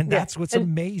 and that's what's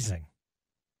amazing.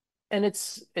 And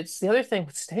it's the other thing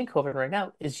with Stankoven right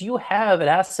now is you have an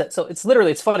asset. So it's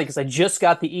funny because I just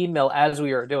got the email as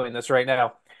we are doing this right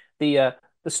now. The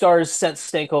Stars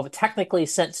technically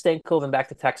sent Stankoven back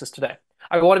to Texas today.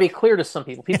 I want to be clear to some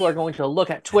people. People are going to look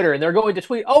at Twitter and they're going to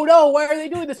tweet, "Oh no, why are they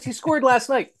doing this? He scored last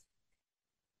night."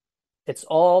 It's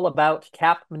all about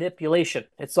cap manipulation.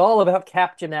 It's all about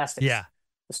cap gymnastics. Yeah.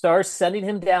 The Stars sending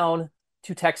him down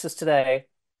to Texas today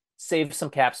saved some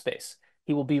cap space.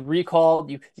 He will be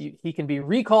recalled. He can be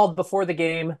recalled before the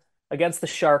game against the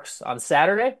Sharks on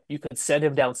Saturday. You could send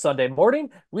him down Sunday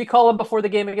morning, recall him before the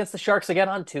game against the Sharks again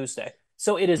on Tuesday.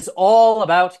 So it is all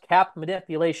about cap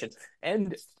manipulation.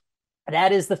 And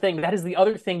that is the thing. That is the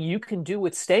other thing you can do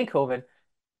with Stankoven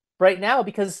right now,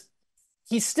 because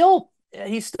he's still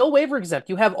waiver exempt.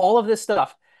 You have all of this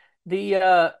stuff.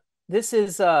 This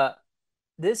is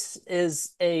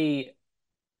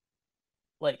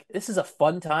a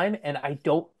fun time, and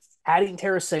adding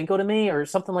Tarasenko to me or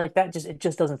something like that, it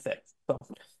just doesn't fit.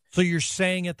 So you're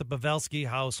saying at the Pavelski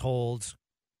household,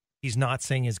 he's not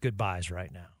saying his goodbyes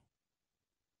right now?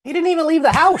 He didn't even leave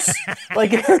the house.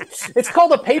 It's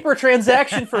called a paper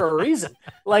transaction for a reason.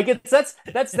 That's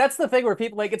the thing where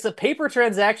people it's a paper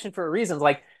transaction for a reason.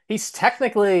 He's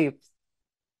technically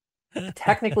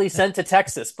sent to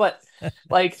Texas, but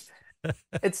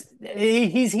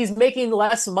he's making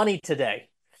less money today.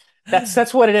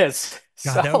 That's what it is.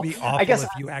 God, so, that would be awful I guess if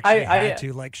you actually had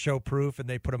to show proof and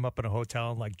they put him up in a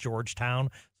hotel in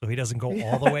Georgetown so he doesn't go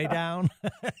all the way down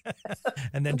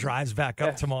and then drives back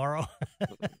up tomorrow.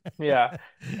 Yeah.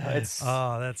 That's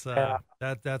fun.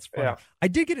 Yeah. I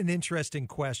did get an interesting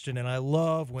question, and I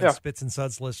love when Spits and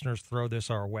Suds listeners throw this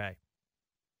our way.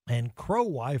 And Crow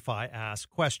Wi-Fi asks,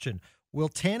 question, will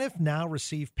Tanev now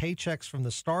receive paychecks from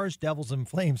the Stars, Devils, and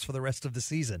Flames for the rest of the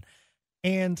season?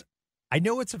 And I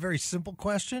know it's a very simple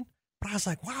question, but I was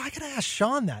like, wow, I got to ask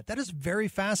Sean that. That is very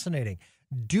fascinating.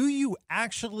 Do you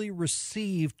actually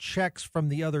receive checks from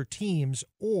the other teams,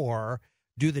 or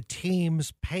do the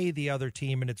teams pay the other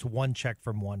team and it's one check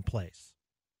from one place?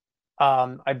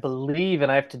 I believe,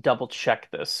 and I have to double check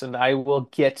this, and I will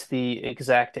get the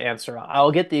exact answer.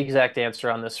 I'll get the exact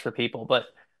answer on this for people, but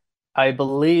I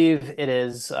believe it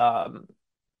is.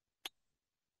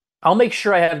 I'll make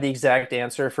sure I have the exact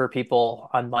answer for people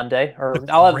on Monday, or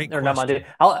not Monday.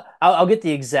 I'll get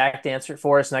the exact answer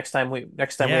for us next time we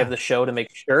have the show to make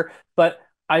sure. But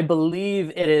I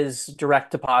believe it is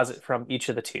direct deposit from each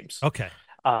of the teams. Okay.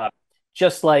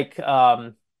 Just like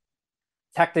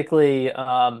technically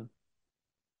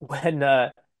when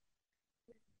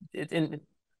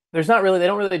there's not really, they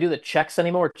don't really do the checks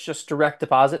anymore. It's just direct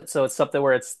deposit. So it's something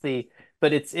where it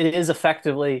is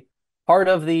effectively part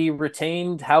of the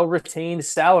how retained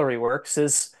salary works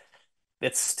is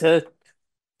it's to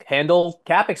handle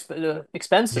cap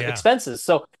expenses.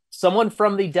 So someone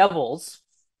from the Devils,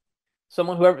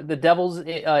 whoever the Devils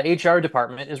HR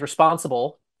department is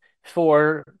responsible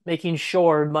for making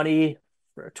sure money,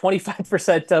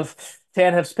 25% of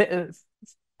Tanev's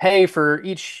pay for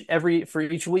each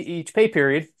pay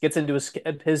period gets into his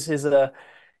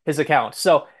account.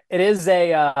 So it is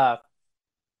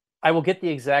I will get the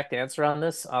exact answer on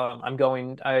this.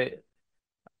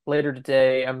 later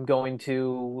today, I'm going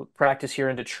to practice here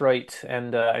in Detroit,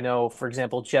 and I know, for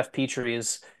example, Jeff Petrie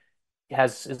is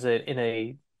in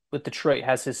a with Detroit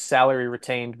has his salary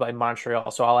retained by Montreal.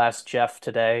 So I'll ask Jeff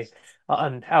today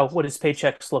on what his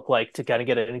paychecks look like to kind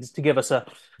of to give us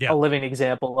Yeah. a living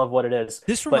example of what it is.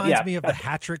 This But reminds yeah, me of the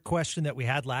hat trick question that we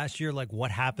had last year, like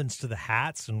what happens to the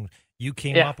hats, and you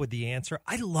came yeah, up with the answer.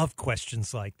 I love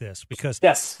questions like this because,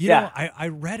 yes, you yeah. know, I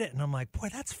read it and I'm like, boy,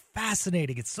 that's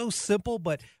fascinating. It's so simple,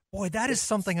 but boy, that is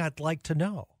something I'd like to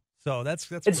know. So that's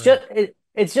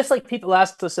It's just like people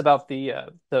asked us about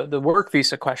the work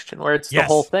visa question, where it's the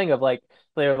whole yes, thing of like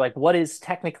they're like, what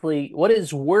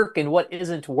is work and what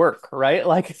isn't work, right?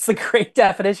 Like it's the great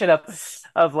definition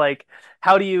of like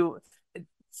how do you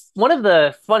one of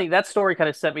the funny that story kind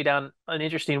of sent me down an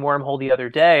interesting wormhole the other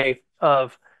day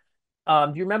of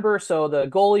do you remember the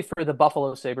goalie for the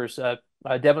Buffalo Sabres,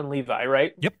 Devin Levi,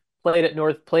 right? yep, Played at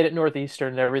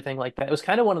Northeastern and everything like that. It was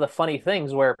kind of one of the funny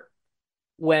things where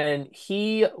when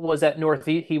he was at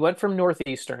Northeast, he went from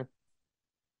Northeastern,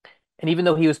 and even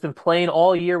though he was been playing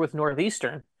all year with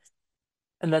Northeastern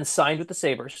and then signed with the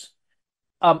Sabres,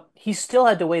 he still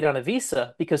had to wait on a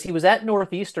visa because he was at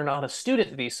Northeastern on a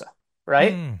student visa,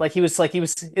 right? mm, Like he was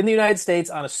in the United States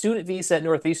on a student visa at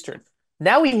Northeastern.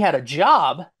 Now he had a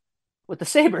job with the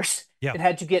Sabres yeah, and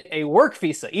had to get a work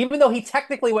visa. Even though he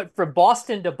technically went from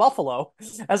Boston to Buffalo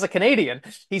as a Canadian,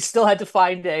 he still had to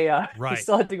find he right.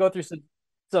 still had to go through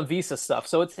some visa stuff.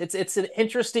 So it's an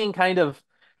interesting kind of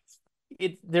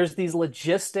there's these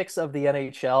logistics of the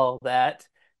NHL that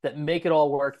make it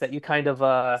all work that you kind of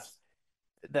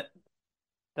that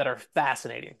that are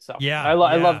fascinating. So Yeah,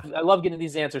 yeah. I love getting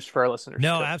these answers for our listeners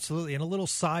No, too. absolutely. And a little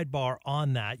sidebar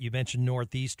on that. You mentioned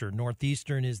Northeastern.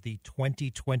 Northeastern is the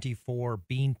 2024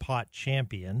 Beanpot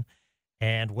champion.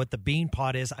 And what the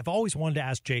Beanpot is, I've always wanted to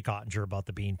ask Jake Ottinger about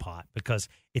the Beanpot because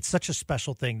it's such a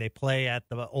special thing. They play at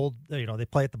the they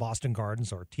play at the Boston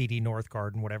Gardens or TD North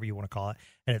Garden, whatever you want to call it.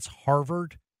 And it's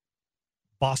Harvard,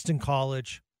 Boston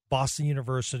College, Boston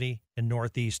University, and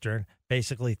Northeastern.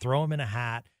 Basically throw them in a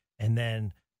hat, and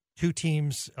then 4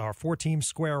 teams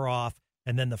square off,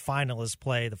 and then the finalists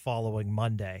play the following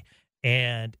Monday.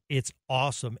 And it's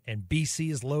awesome. And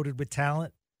BC is loaded with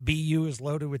talent. BU is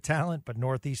loaded with talent, but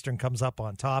Northeastern comes up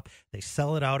on top. They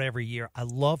sell it out every year. I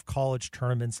love college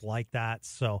tournaments like that.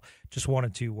 So just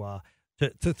wanted to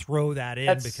throw that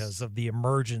in because of the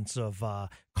emergence of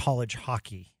college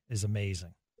hockey is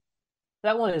amazing.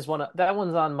 That one's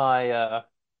on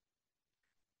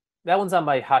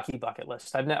my hockey bucket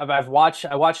list. I watch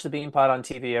the Beanpot on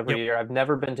TV every year. I've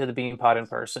never been to the Beanpot in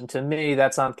person. To me,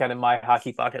 that's on kind of my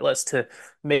hockey bucket list to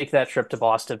make that trip to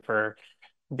Boston for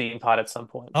Beanpot at some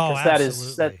point. Oh,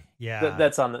 absolutely.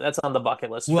 That's on the bucket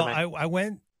list Well, for me.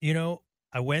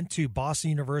 I went to Boston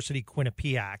University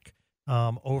Quinnipiac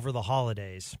over the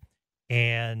holidays,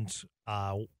 and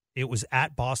it was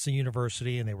at Boston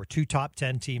University, and there were 2 top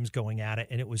 10 teams going at it,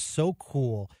 and it was so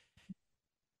cool.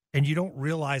 And you don't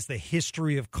realize the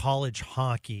history of college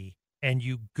hockey, and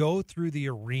you go through the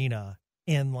arena,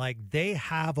 and like they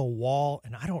have a wall,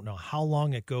 and I don't know how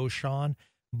long it goes, Sean,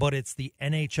 but it's the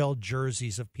NHL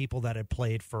jerseys of people that had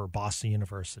played for Boston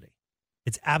University.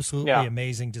 It's absolutely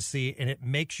amazing to see, and it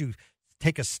makes you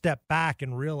take a step back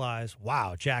and realize,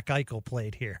 wow, Jack Eichel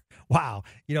played here. Wow,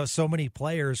 so many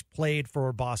players played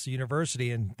for Boston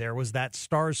University, and there was that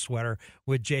Stars sweater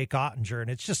with Jake Ottinger, and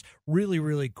it's just really,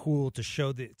 really cool to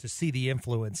see the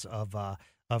influence of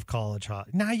college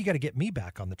hockey. Now you got to get me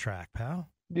back on the track, pal.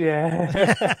 Yeah.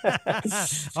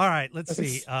 All right, let's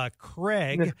see.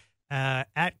 Craig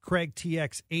at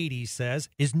CraigTX80 says,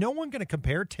 is no one going to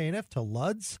compare Tanev to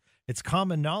Luds? It's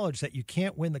common knowledge that you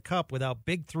can't win the cup without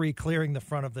Big Three clearing the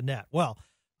front of the net. Well,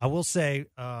 I will say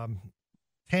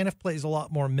Tanev plays a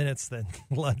lot more minutes than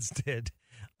Luds did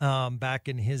back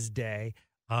in his day.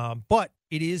 But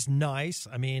it is nice.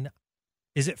 I mean,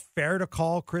 is it fair to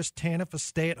call Chris Tanev a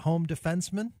stay-at-home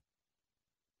defenseman?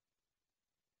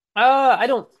 I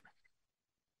don't.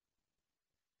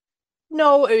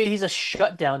 No, I mean, he's a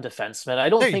shutdown defenseman. I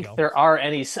don't think there are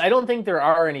any. I don't think there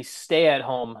are any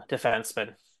stay-at-home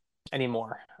defensemen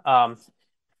anymore.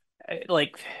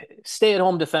 Like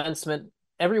stay-at-home defenseman.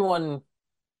 Everyone.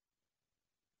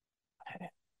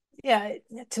 Yeah,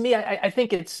 to me, I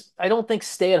think it's. I don't think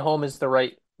stay-at-home is the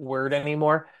right word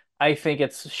anymore. I think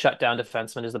it's shutdown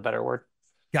defenseman is the better word.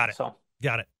 Got it. So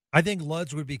got it. I think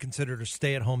Luds would be considered a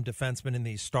stay-at-home defenseman in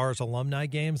these Stars alumni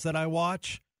games that I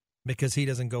watch, because he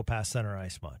doesn't go past center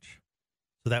ice much.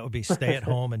 So that would be stay at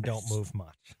home and don't move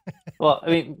much. Well, I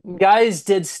mean, guys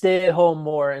did stay at home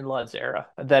more in Lud's era.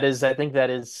 I think that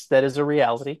is a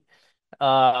reality.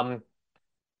 But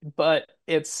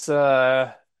it's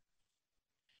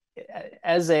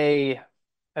as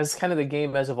kind of the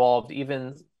game has evolved,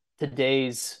 even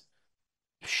today's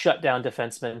shutdown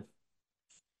defenseman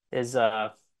is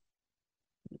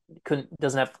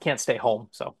can't stay home.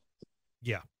 So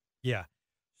Yeah. Yeah.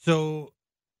 So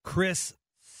Chris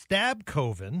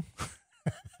Stabcoven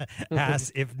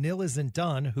asks, if Nil isn't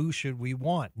done, who should we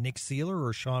want? Nick Seeler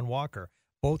or Sean Walker?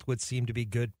 Both would seem to be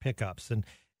good pickups. And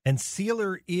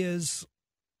Seeler is,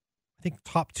 I think,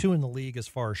 top 2 in the league as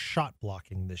far as shot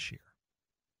blocking this year.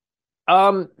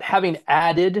 having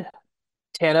added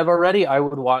Tanev already, I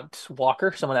would want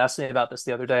Walker. Someone asked me about this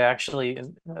the other day, actually,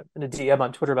 in a DM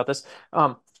on Twitter about this.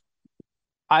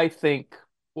 I think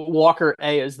Walker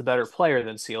A is the better player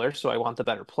than Sealer, so I want the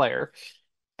better player.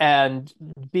 And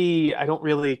B, I don't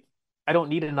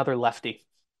need another lefty.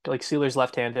 Like Sealer's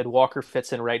left-handed, Walker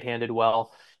fits in right-handed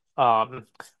well. Um,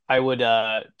 I would,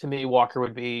 to me, Walker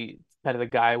would be kind of the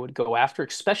guy I would go after,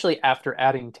 especially after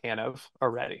adding Tanev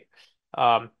already.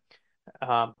 Um,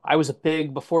 I was a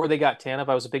big before they got Tanev,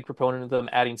 I was a big proponent of them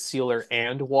adding Sealer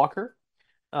and Walker.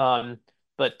 Um,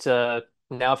 but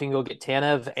now if you can go get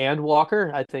Tanev and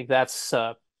Walker, I think that's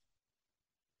a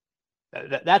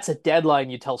deadline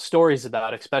you tell stories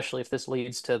about, especially if this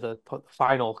leads to the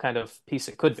final kind of piece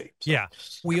it could be. So. Yeah.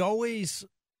 We always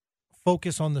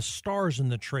focus on the stars in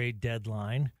the trade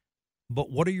deadline,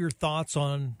 but what are your thoughts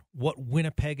on what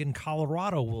Winnipeg and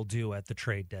Colorado will do at the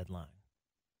trade deadline?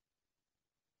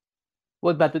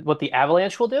 What about what the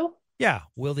Avalanche will do? Yeah,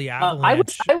 will the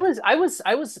Avalanche? I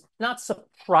was not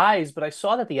surprised, but I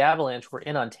saw that the Avalanche were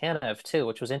in on Tanev too,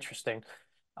 which was interesting.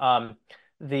 Um,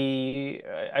 the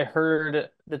I heard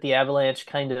that the Avalanche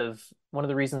kind of one of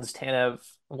the reasons Tanev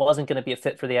wasn't going to be a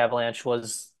fit for the Avalanche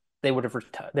was they would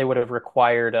have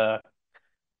required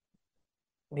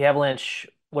the Avalanche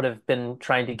would have been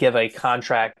trying to give a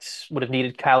contract, would have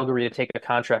needed Calgary to take a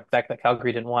contract back that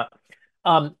Calgary didn't want.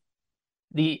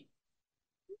 The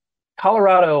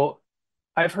Colorado,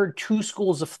 I've heard two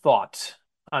schools of thought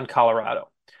on Colorado.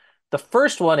 The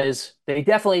first one is they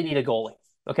definitely need a goalie.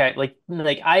 Okay, like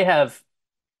I have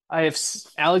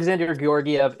Alexander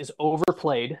Georgiev is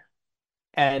overplayed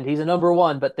and he's a number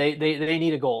one, but they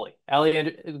need a goalie.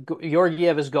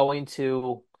 Georgiev is going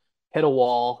to hit a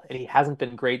wall and he hasn't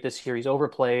been great this year. He's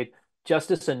overplayed.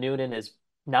 Justice Noonan is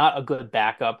not a good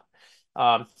backup.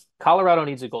 Um, Colorado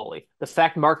needs a goalie. The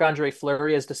fact Marc-Andre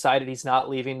Fleury has decided he's not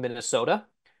leaving Minnesota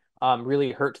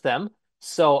really hurt them.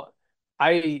 So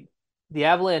I the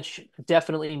Avalanche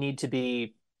definitely need to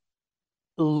be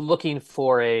looking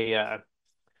for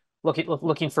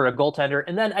looking for a goaltender.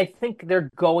 And then I think they're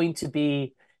going to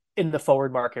be in the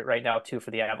forward market right now too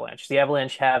for the Avalanche. The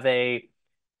Avalanche have a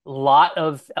lot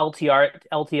of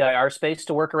LTIR space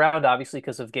to work around, obviously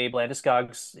because of Gabe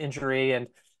Landeskog's injury and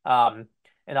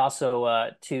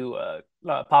also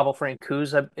Pavel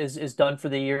Francouz is done for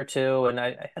the year too. And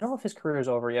I don't know if his career is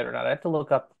over yet or not. I have to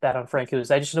look up that on Francouz.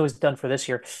 I just know he's done for this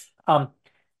year.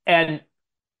 And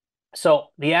so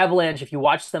the Avalanche, if you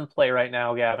watch them play right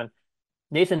now, Gavin,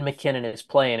 Nathan McKinnon is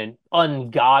playing an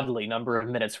ungodly number of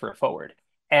minutes for a forward.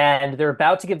 And they're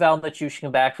about to get Val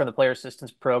Nichushkin back from the player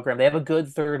assistance program. They have a good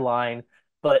third line,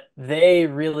 but they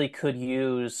really could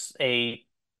use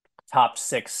top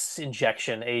six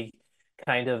injection, a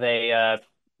kind of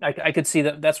I could see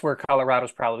that's where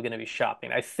Colorado's probably going to be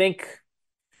shopping. I think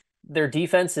their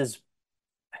defense is,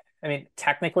 I mean,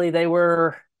 technically they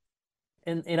were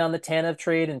in on the Tanev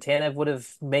trade, and Tanev would have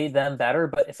made them better.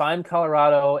 But if I'm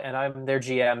Colorado and I'm their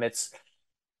GM,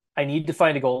 I need to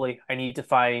find a goalie. I need to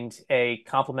find a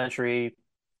complementary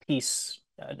piece,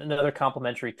 another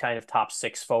complementary kind of top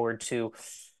six forward to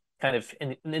kind of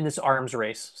in this arms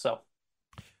race. So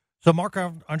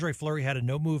Marc-Andre Fleury had a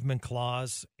no movement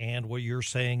clause, and what you're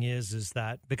saying is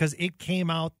that because it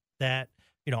came out that,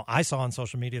 I saw on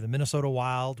social media the Minnesota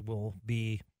Wild will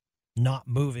be not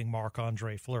moving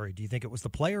Marc-Andre Fleury. Do you think it was the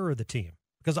player or the team?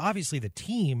 Because obviously the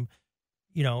team,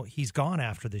 he's gone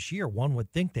after this year. One would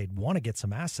think they'd want to get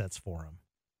some assets for him.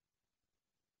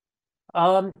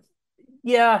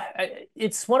 Yeah,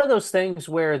 it's one of those things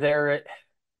where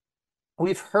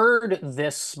we've heard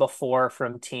this before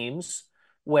from teams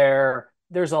where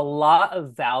there's a lot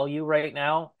of value right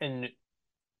now in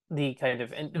the kind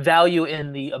of value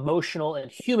in the emotional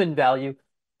and human value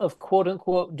of quote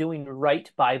unquote doing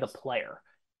right by the player.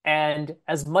 And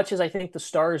as much as I think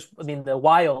the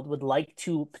Wild would like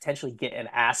to potentially get an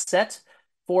asset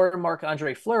for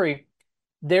Marc-Andre Fleury,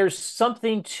 there's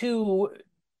something to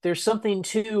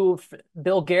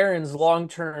Bill Guerin's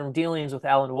long-term dealings with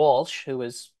Alan Walsh, who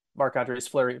is Marc-Andre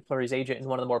Fleury's agent and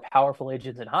one of the more powerful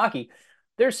agents in hockey.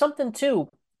 There's something to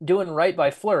doing right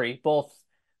by Fleury, both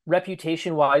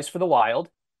reputation-wise for the Wild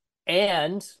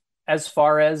and as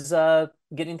far as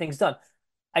getting things done.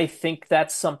 I think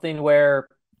that's something where,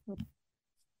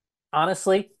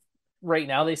 honestly, right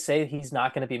now they say he's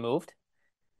not going to be moved.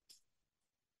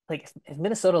 Like if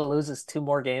Minnesota loses two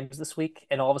more games this week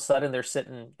and all of a sudden they're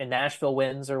sitting in Nashville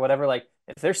wins or whatever, like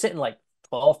if they're sitting like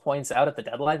 12 points out at the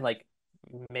deadline, like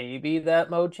maybe that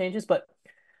mode changes. But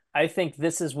I think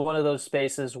this is one of those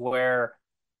spaces where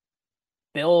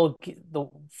the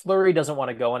Fleury doesn't want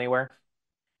to go anywhere.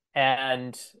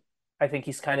 And I think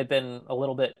he's kind of been a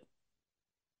little bit,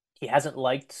 he hasn't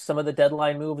liked some of the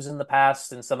deadline moves in the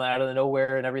past and some out of the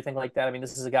nowhere and everything like that. I mean,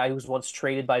 this is a guy who was once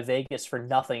traded by Vegas for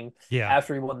nothing Yeah.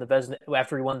 after he won the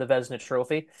Vezina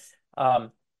Trophy.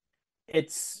 Um,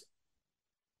 it's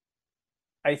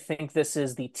I think this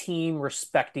is the team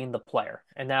respecting the player.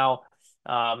 And now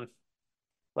um,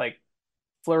 like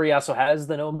Fleury also has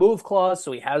the no move clause,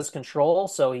 so he has control,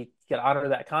 so he can honor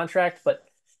that contract. But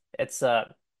it's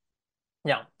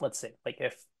let's see. Like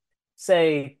if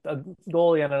say a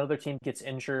goalie on another team gets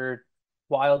injured,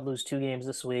 Wild lose two games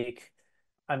this week.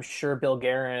 I'm sure Bill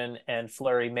Guerin and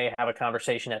Fleury may have a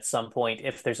conversation at some point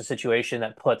if there's a situation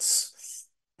that puts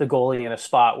the goalie in a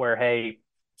spot where, hey,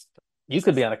 you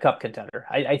could be on a cup contender.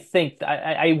 I think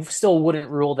I still wouldn't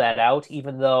rule that out,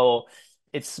 even though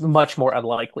it's much more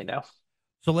unlikely now.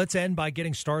 So let's end by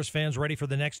getting Stars fans ready for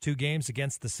the next two games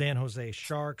against the San Jose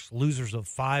Sharks, losers of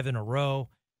 5 in a row.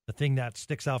 The thing that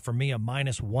sticks out for me, a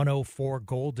minus 104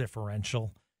 goal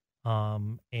differential.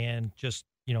 And just,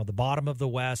 the bottom of the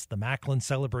West, the Macklin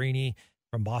Celebrini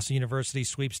from Boston University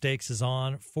sweepstakes is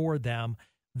on for them.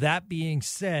 That being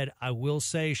said, I will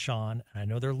say, Sean, I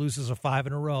know they're losers of 5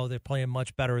 in a row. They're playing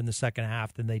much better in the second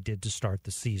half than they did to start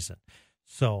the season.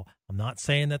 So I'm not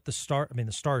saying that the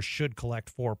Stars should collect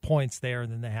 4 points there,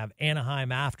 and then they have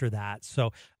Anaheim after that.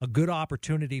 So a good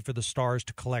opportunity for the Stars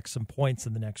to collect some points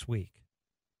in the next week.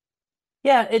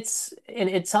 Yeah, it's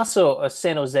also a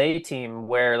San Jose team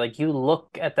where like you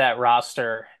look at that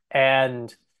roster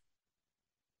and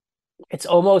it's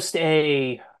almost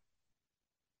it's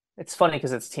funny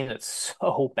because it's a team that's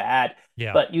so bad.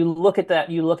 Yeah. But you look at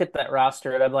that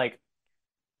roster and I'm like,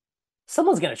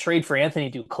 someone's gonna trade for Anthony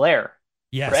Duclair.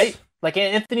 Yes. Right? Like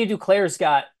Anthony Duclair's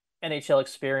got NHL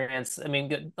experience. I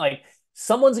mean, like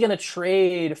someone's gonna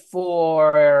trade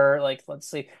for like let's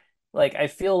see, like I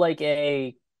feel like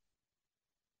a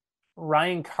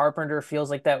Ryan Carpenter feels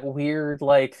like that weird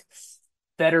like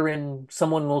veteran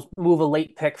someone will move a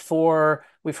late pick for.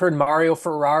 We've heard Mario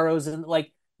Ferraro's and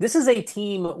like this is a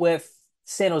team with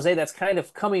San Jose that's kind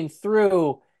of coming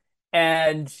through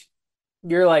and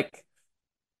you're like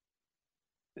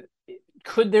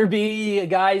could there be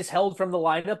guys held from the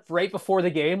lineup right before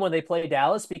the game when they play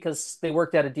Dallas because they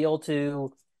worked out a deal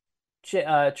to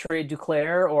trade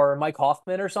Duclair or Mike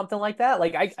Hoffman or something like that?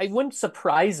 Like I wouldn't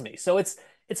surprise me. So it's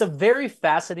a very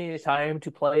fascinating time to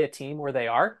play a team where they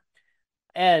are,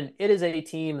 and it is a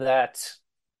team that,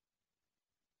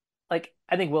 like,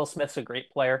 I think Will Smith's a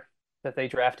great player that they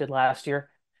drafted last year.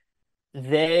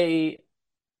 They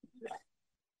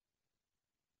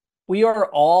we are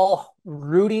all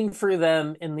rooting for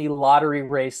them in the lottery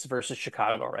race versus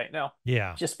Chicago right now.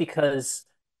 Yeah. Just because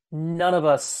none of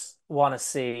us want to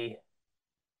see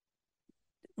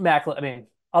Macklin. I mean,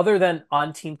 other than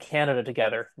on Team Canada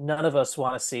together, none of us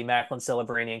want to see Macklin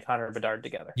Celebrini and Connor Bedard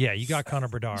together. Yeah, you got Connor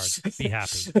Bedard. Be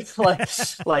happy.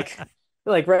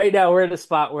 like right now we're at a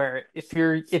spot where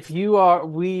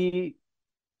we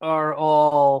are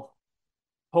all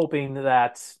hoping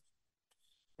that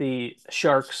the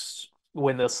Sharks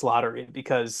win this lottery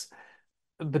because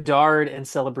Bedard and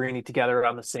Celebrini together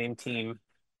on the same team,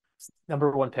 number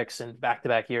one picks in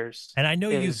back-to-back years. And I know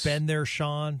you've been there,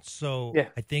 Sean, so yeah.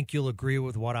 I think you'll agree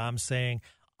with what I'm saying.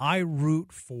 I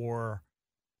root for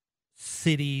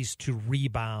cities to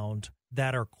rebound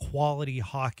that are quality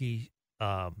hockey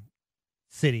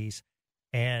cities.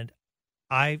 And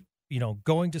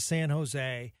going to San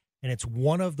Jose, and it's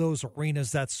one of those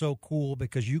arenas that's so cool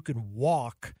because you can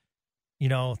walk,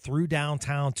 through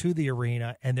downtown to the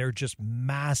arena, and they're just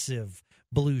massive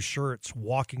blue shirts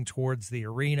walking towards the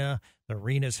arena. The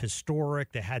arena's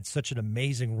historic. They had such an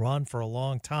amazing run for a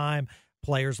long time.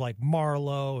 Players like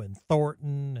Marlowe and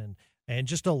Thornton and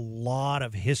just a lot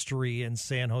of history in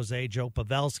San Jose. Joe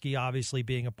Pavelski obviously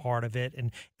being a part of it.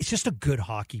 And it's just a good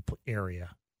hockey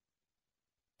area.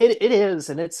 It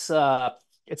is, and it's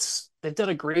they've done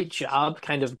a great job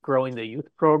kind of growing the youth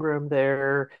program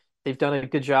there. They've done a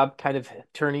good job kind of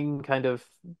turning kind of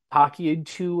hockey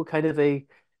into kind of a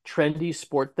trendy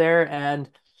sport there. And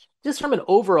just from an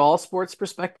overall sports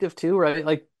perspective too, right?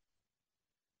 Like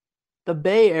the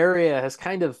Bay Area has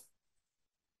kind of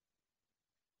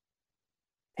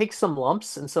take some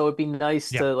lumps, and so it'd be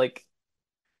nice Yeah. to like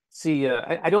see.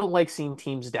 I don't like seeing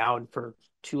teams down for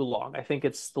too long. I think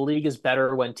it's the league is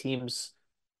better when teams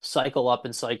cycle up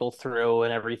and cycle through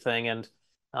and everything. And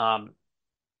um,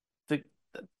 the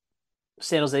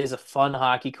San Jose is a fun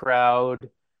hockey crowd.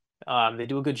 They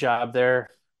do a good job there.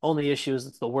 Only issue is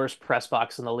it's the worst press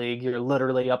box in the league. You're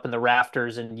literally up in the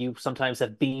rafters, and you sometimes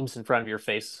have beams in front of your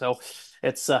face. So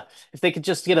it's if they could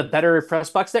just get a better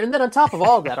press box there, and then on top of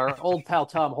all of that, our old pal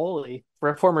Tom Holy,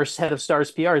 former head of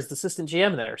Stars PR, is the assistant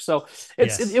GM there. So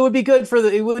Yes. it would be good for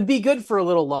it would be good for a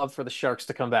little love for the Sharks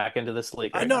to come back into this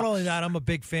league right Not now. only that, I'm a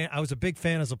big fan. I was a big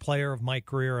fan as a player of Mike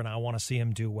Greer, and I want to see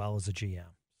him do well as a GM.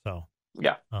 So,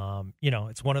 Yeah.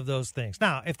 it's one of those things.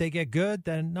 Now, if they get good,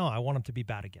 then no, I want them to be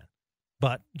bad again.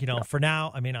 But, for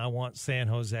now, I want San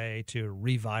Jose to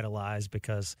revitalize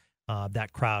because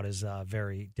that crowd is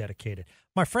very dedicated.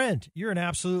 My friend, you're an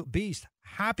absolute beast.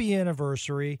 Happy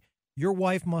anniversary. Your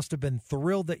wife must have been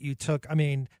thrilled that you took,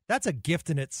 that's a gift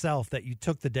in itself that you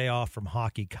took the day off from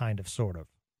hockey, kind of, sort of.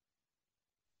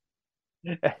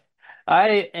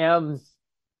 I am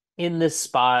in this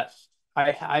spot.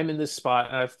 I'm in this spot.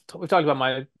 And we've talked about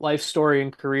my life story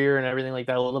and career and everything like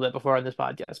that a little bit before on this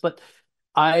podcast, but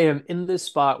I am in this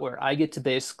spot where I get to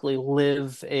basically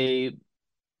live a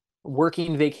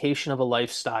working vacation of a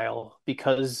lifestyle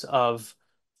because of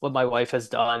what my wife has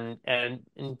done and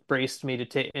embraced me to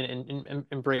take and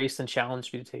embraced and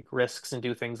challenged me to take risks and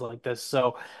do things like this.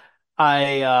 So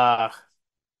I uh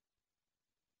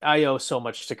I owe so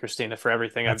much to Christina for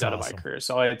everything I've That's done in my awesome. career.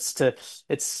 So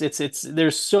it's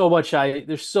there's so much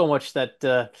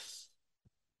that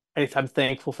I'm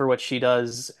thankful for what she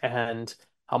does and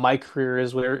how my career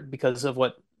is where because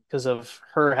of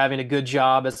her having a good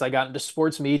job as I got into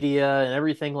sports media and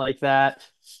everything like that.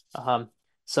 Um,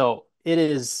 so it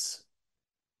is.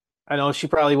 I know she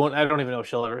probably won't. I don't even know if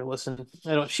she'll ever listen.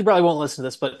 I don't. She probably won't listen to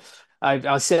this, but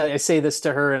I say this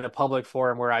to her in a public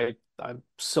forum where I'm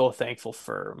so thankful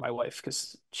for my wife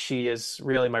because she is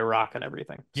really my rock and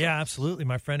everything. So. Yeah, absolutely,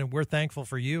 my friend. And we're thankful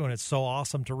for you. And it's so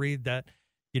awesome to read that,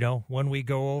 when we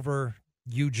go over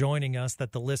you joining us,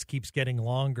 that the list keeps getting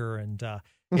longer. And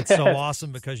it's so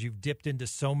awesome because you've dipped into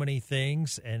so many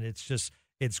things. And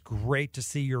it's great to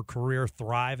see your career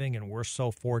thriving. And we're so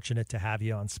fortunate to have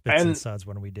you on Spits and Suds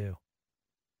when we do.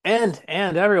 And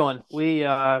everyone,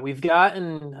 we've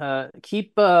gotten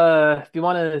keep if you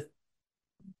want to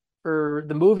for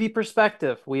the movie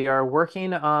perspective, we are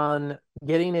working on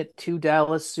getting it to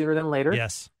Dallas sooner than later.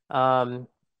 Yes. Um,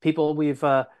 people we've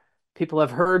people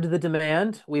have heard the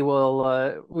demand. We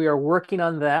are working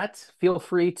on that. Feel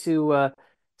free to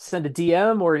send a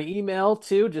DM or an email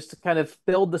too, just to kind of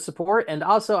build the support. And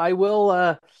also, I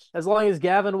will, as long as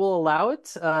Gavin will allow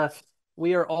it,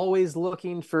 we are always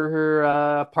looking for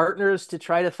her partners to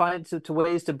try to find to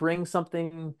ways to bring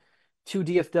something to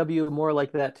DFW more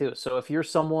like that too. So if you're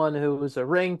someone who's a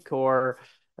rink or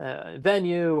a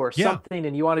venue or something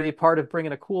and you want to be part of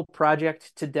bringing a cool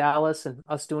project to Dallas and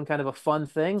us doing kind of a fun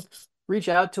thing, reach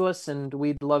out to us and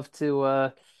we'd love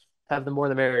to have the more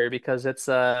the merrier because it's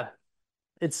a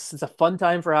fun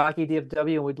time for hockey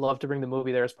DFW and we'd love to bring the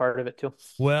movie there as part of it too.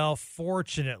 Well,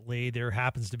 fortunately, there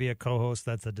happens to be a co-host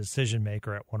that's a decision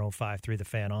maker at 105.3 The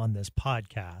Fan on this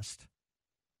podcast.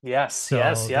 Yes, So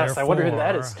yes. I wonder who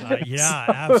that is. Yeah,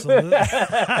 absolutely.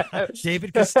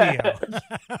 David Castillo.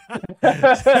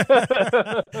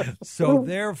 So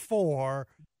therefore,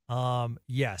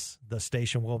 yes, the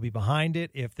station will be behind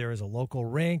it if there is a local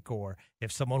rink or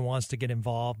if someone wants to get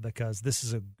involved because this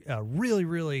is a really,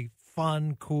 really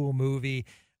fun, cool movie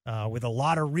with a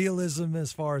lot of realism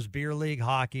as far as beer league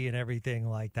hockey and everything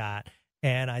like that.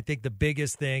 And I think the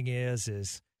biggest thing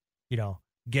is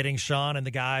getting Sean and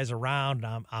the guys around.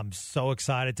 I'm so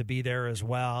excited to be there as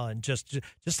well, and just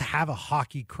have a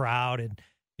hockey crowd and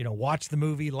watch the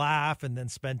movie, laugh, and then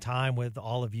spend time with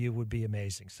all of you would be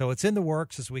amazing. So it's in the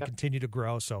works as we continue to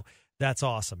grow. So that's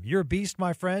awesome. You're a beast,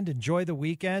 my friend. Enjoy the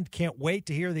weekend. Can't wait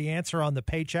to hear the answer on the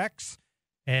paychecks.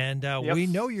 And we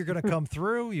know you're going to come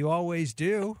through. You always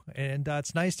do. And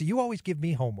it's nice you always give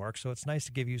me homework. So it's nice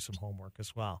to give you some homework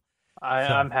as well.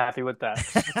 I'm happy with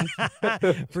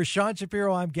that. For Sean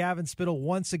Shapiro, I'm Gavin Spittle.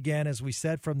 Once again, as we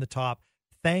said from the top,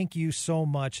 thank you so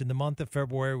much. In the month of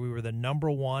February, we were the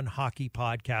 #1 hockey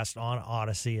podcast on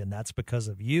Odyssey, and that's because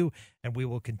of you, and we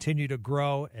will continue to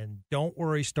grow. And don't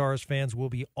worry, Stars fans, we'll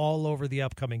be all over the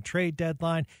upcoming trade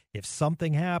deadline. If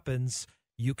something happens,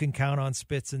 you can count on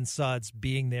Spits and Suds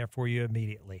being there for you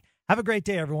immediately. Have a great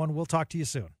day, everyone. We'll talk to you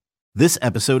soon. This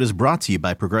episode is brought to you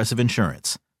by Progressive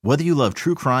Insurance. Whether you love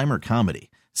true crime or comedy,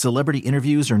 celebrity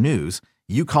interviews or news,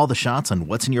 you call the shots on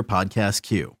what's in your podcast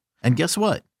queue. And guess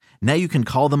what? Now you can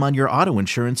call them on your auto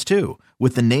insurance too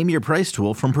with the Name Your Price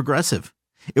tool from Progressive.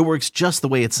 It works just the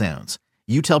way it sounds.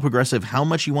 You tell Progressive how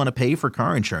much you want to pay for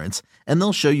car insurance, and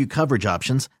they'll show you coverage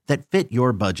options that fit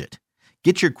your budget.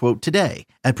 Get your quote today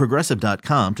at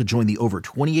Progressive.com to join the over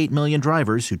 28 million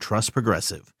drivers who trust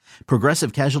Progressive.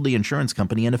 Progressive Casualty Insurance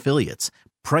Company and Affiliates.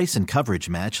 Price and coverage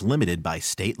match limited by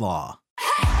state law.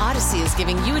 Odyssey is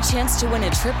giving you a chance to win a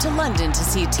trip to London to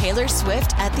see Taylor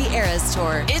Swift at the Eras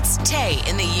Tour. It's Tay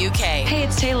in the UK. Hey,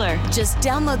 it's Taylor. Just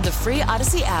download the free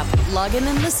Odyssey app, log in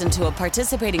and listen to a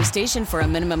participating station for a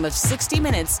minimum of 60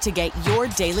 minutes to get your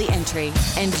daily entry.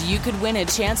 And you could win a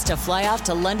chance to fly off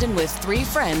to London with 3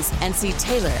 friends and see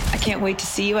Taylor. I can't wait to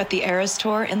see you at the Eras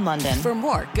Tour in London. For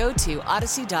more, go to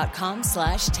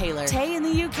odyssey.com/Taylor. Tay in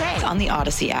the UK. On the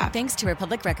Odyssey app. Thanks to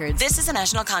Republic Records. This is a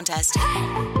national contest.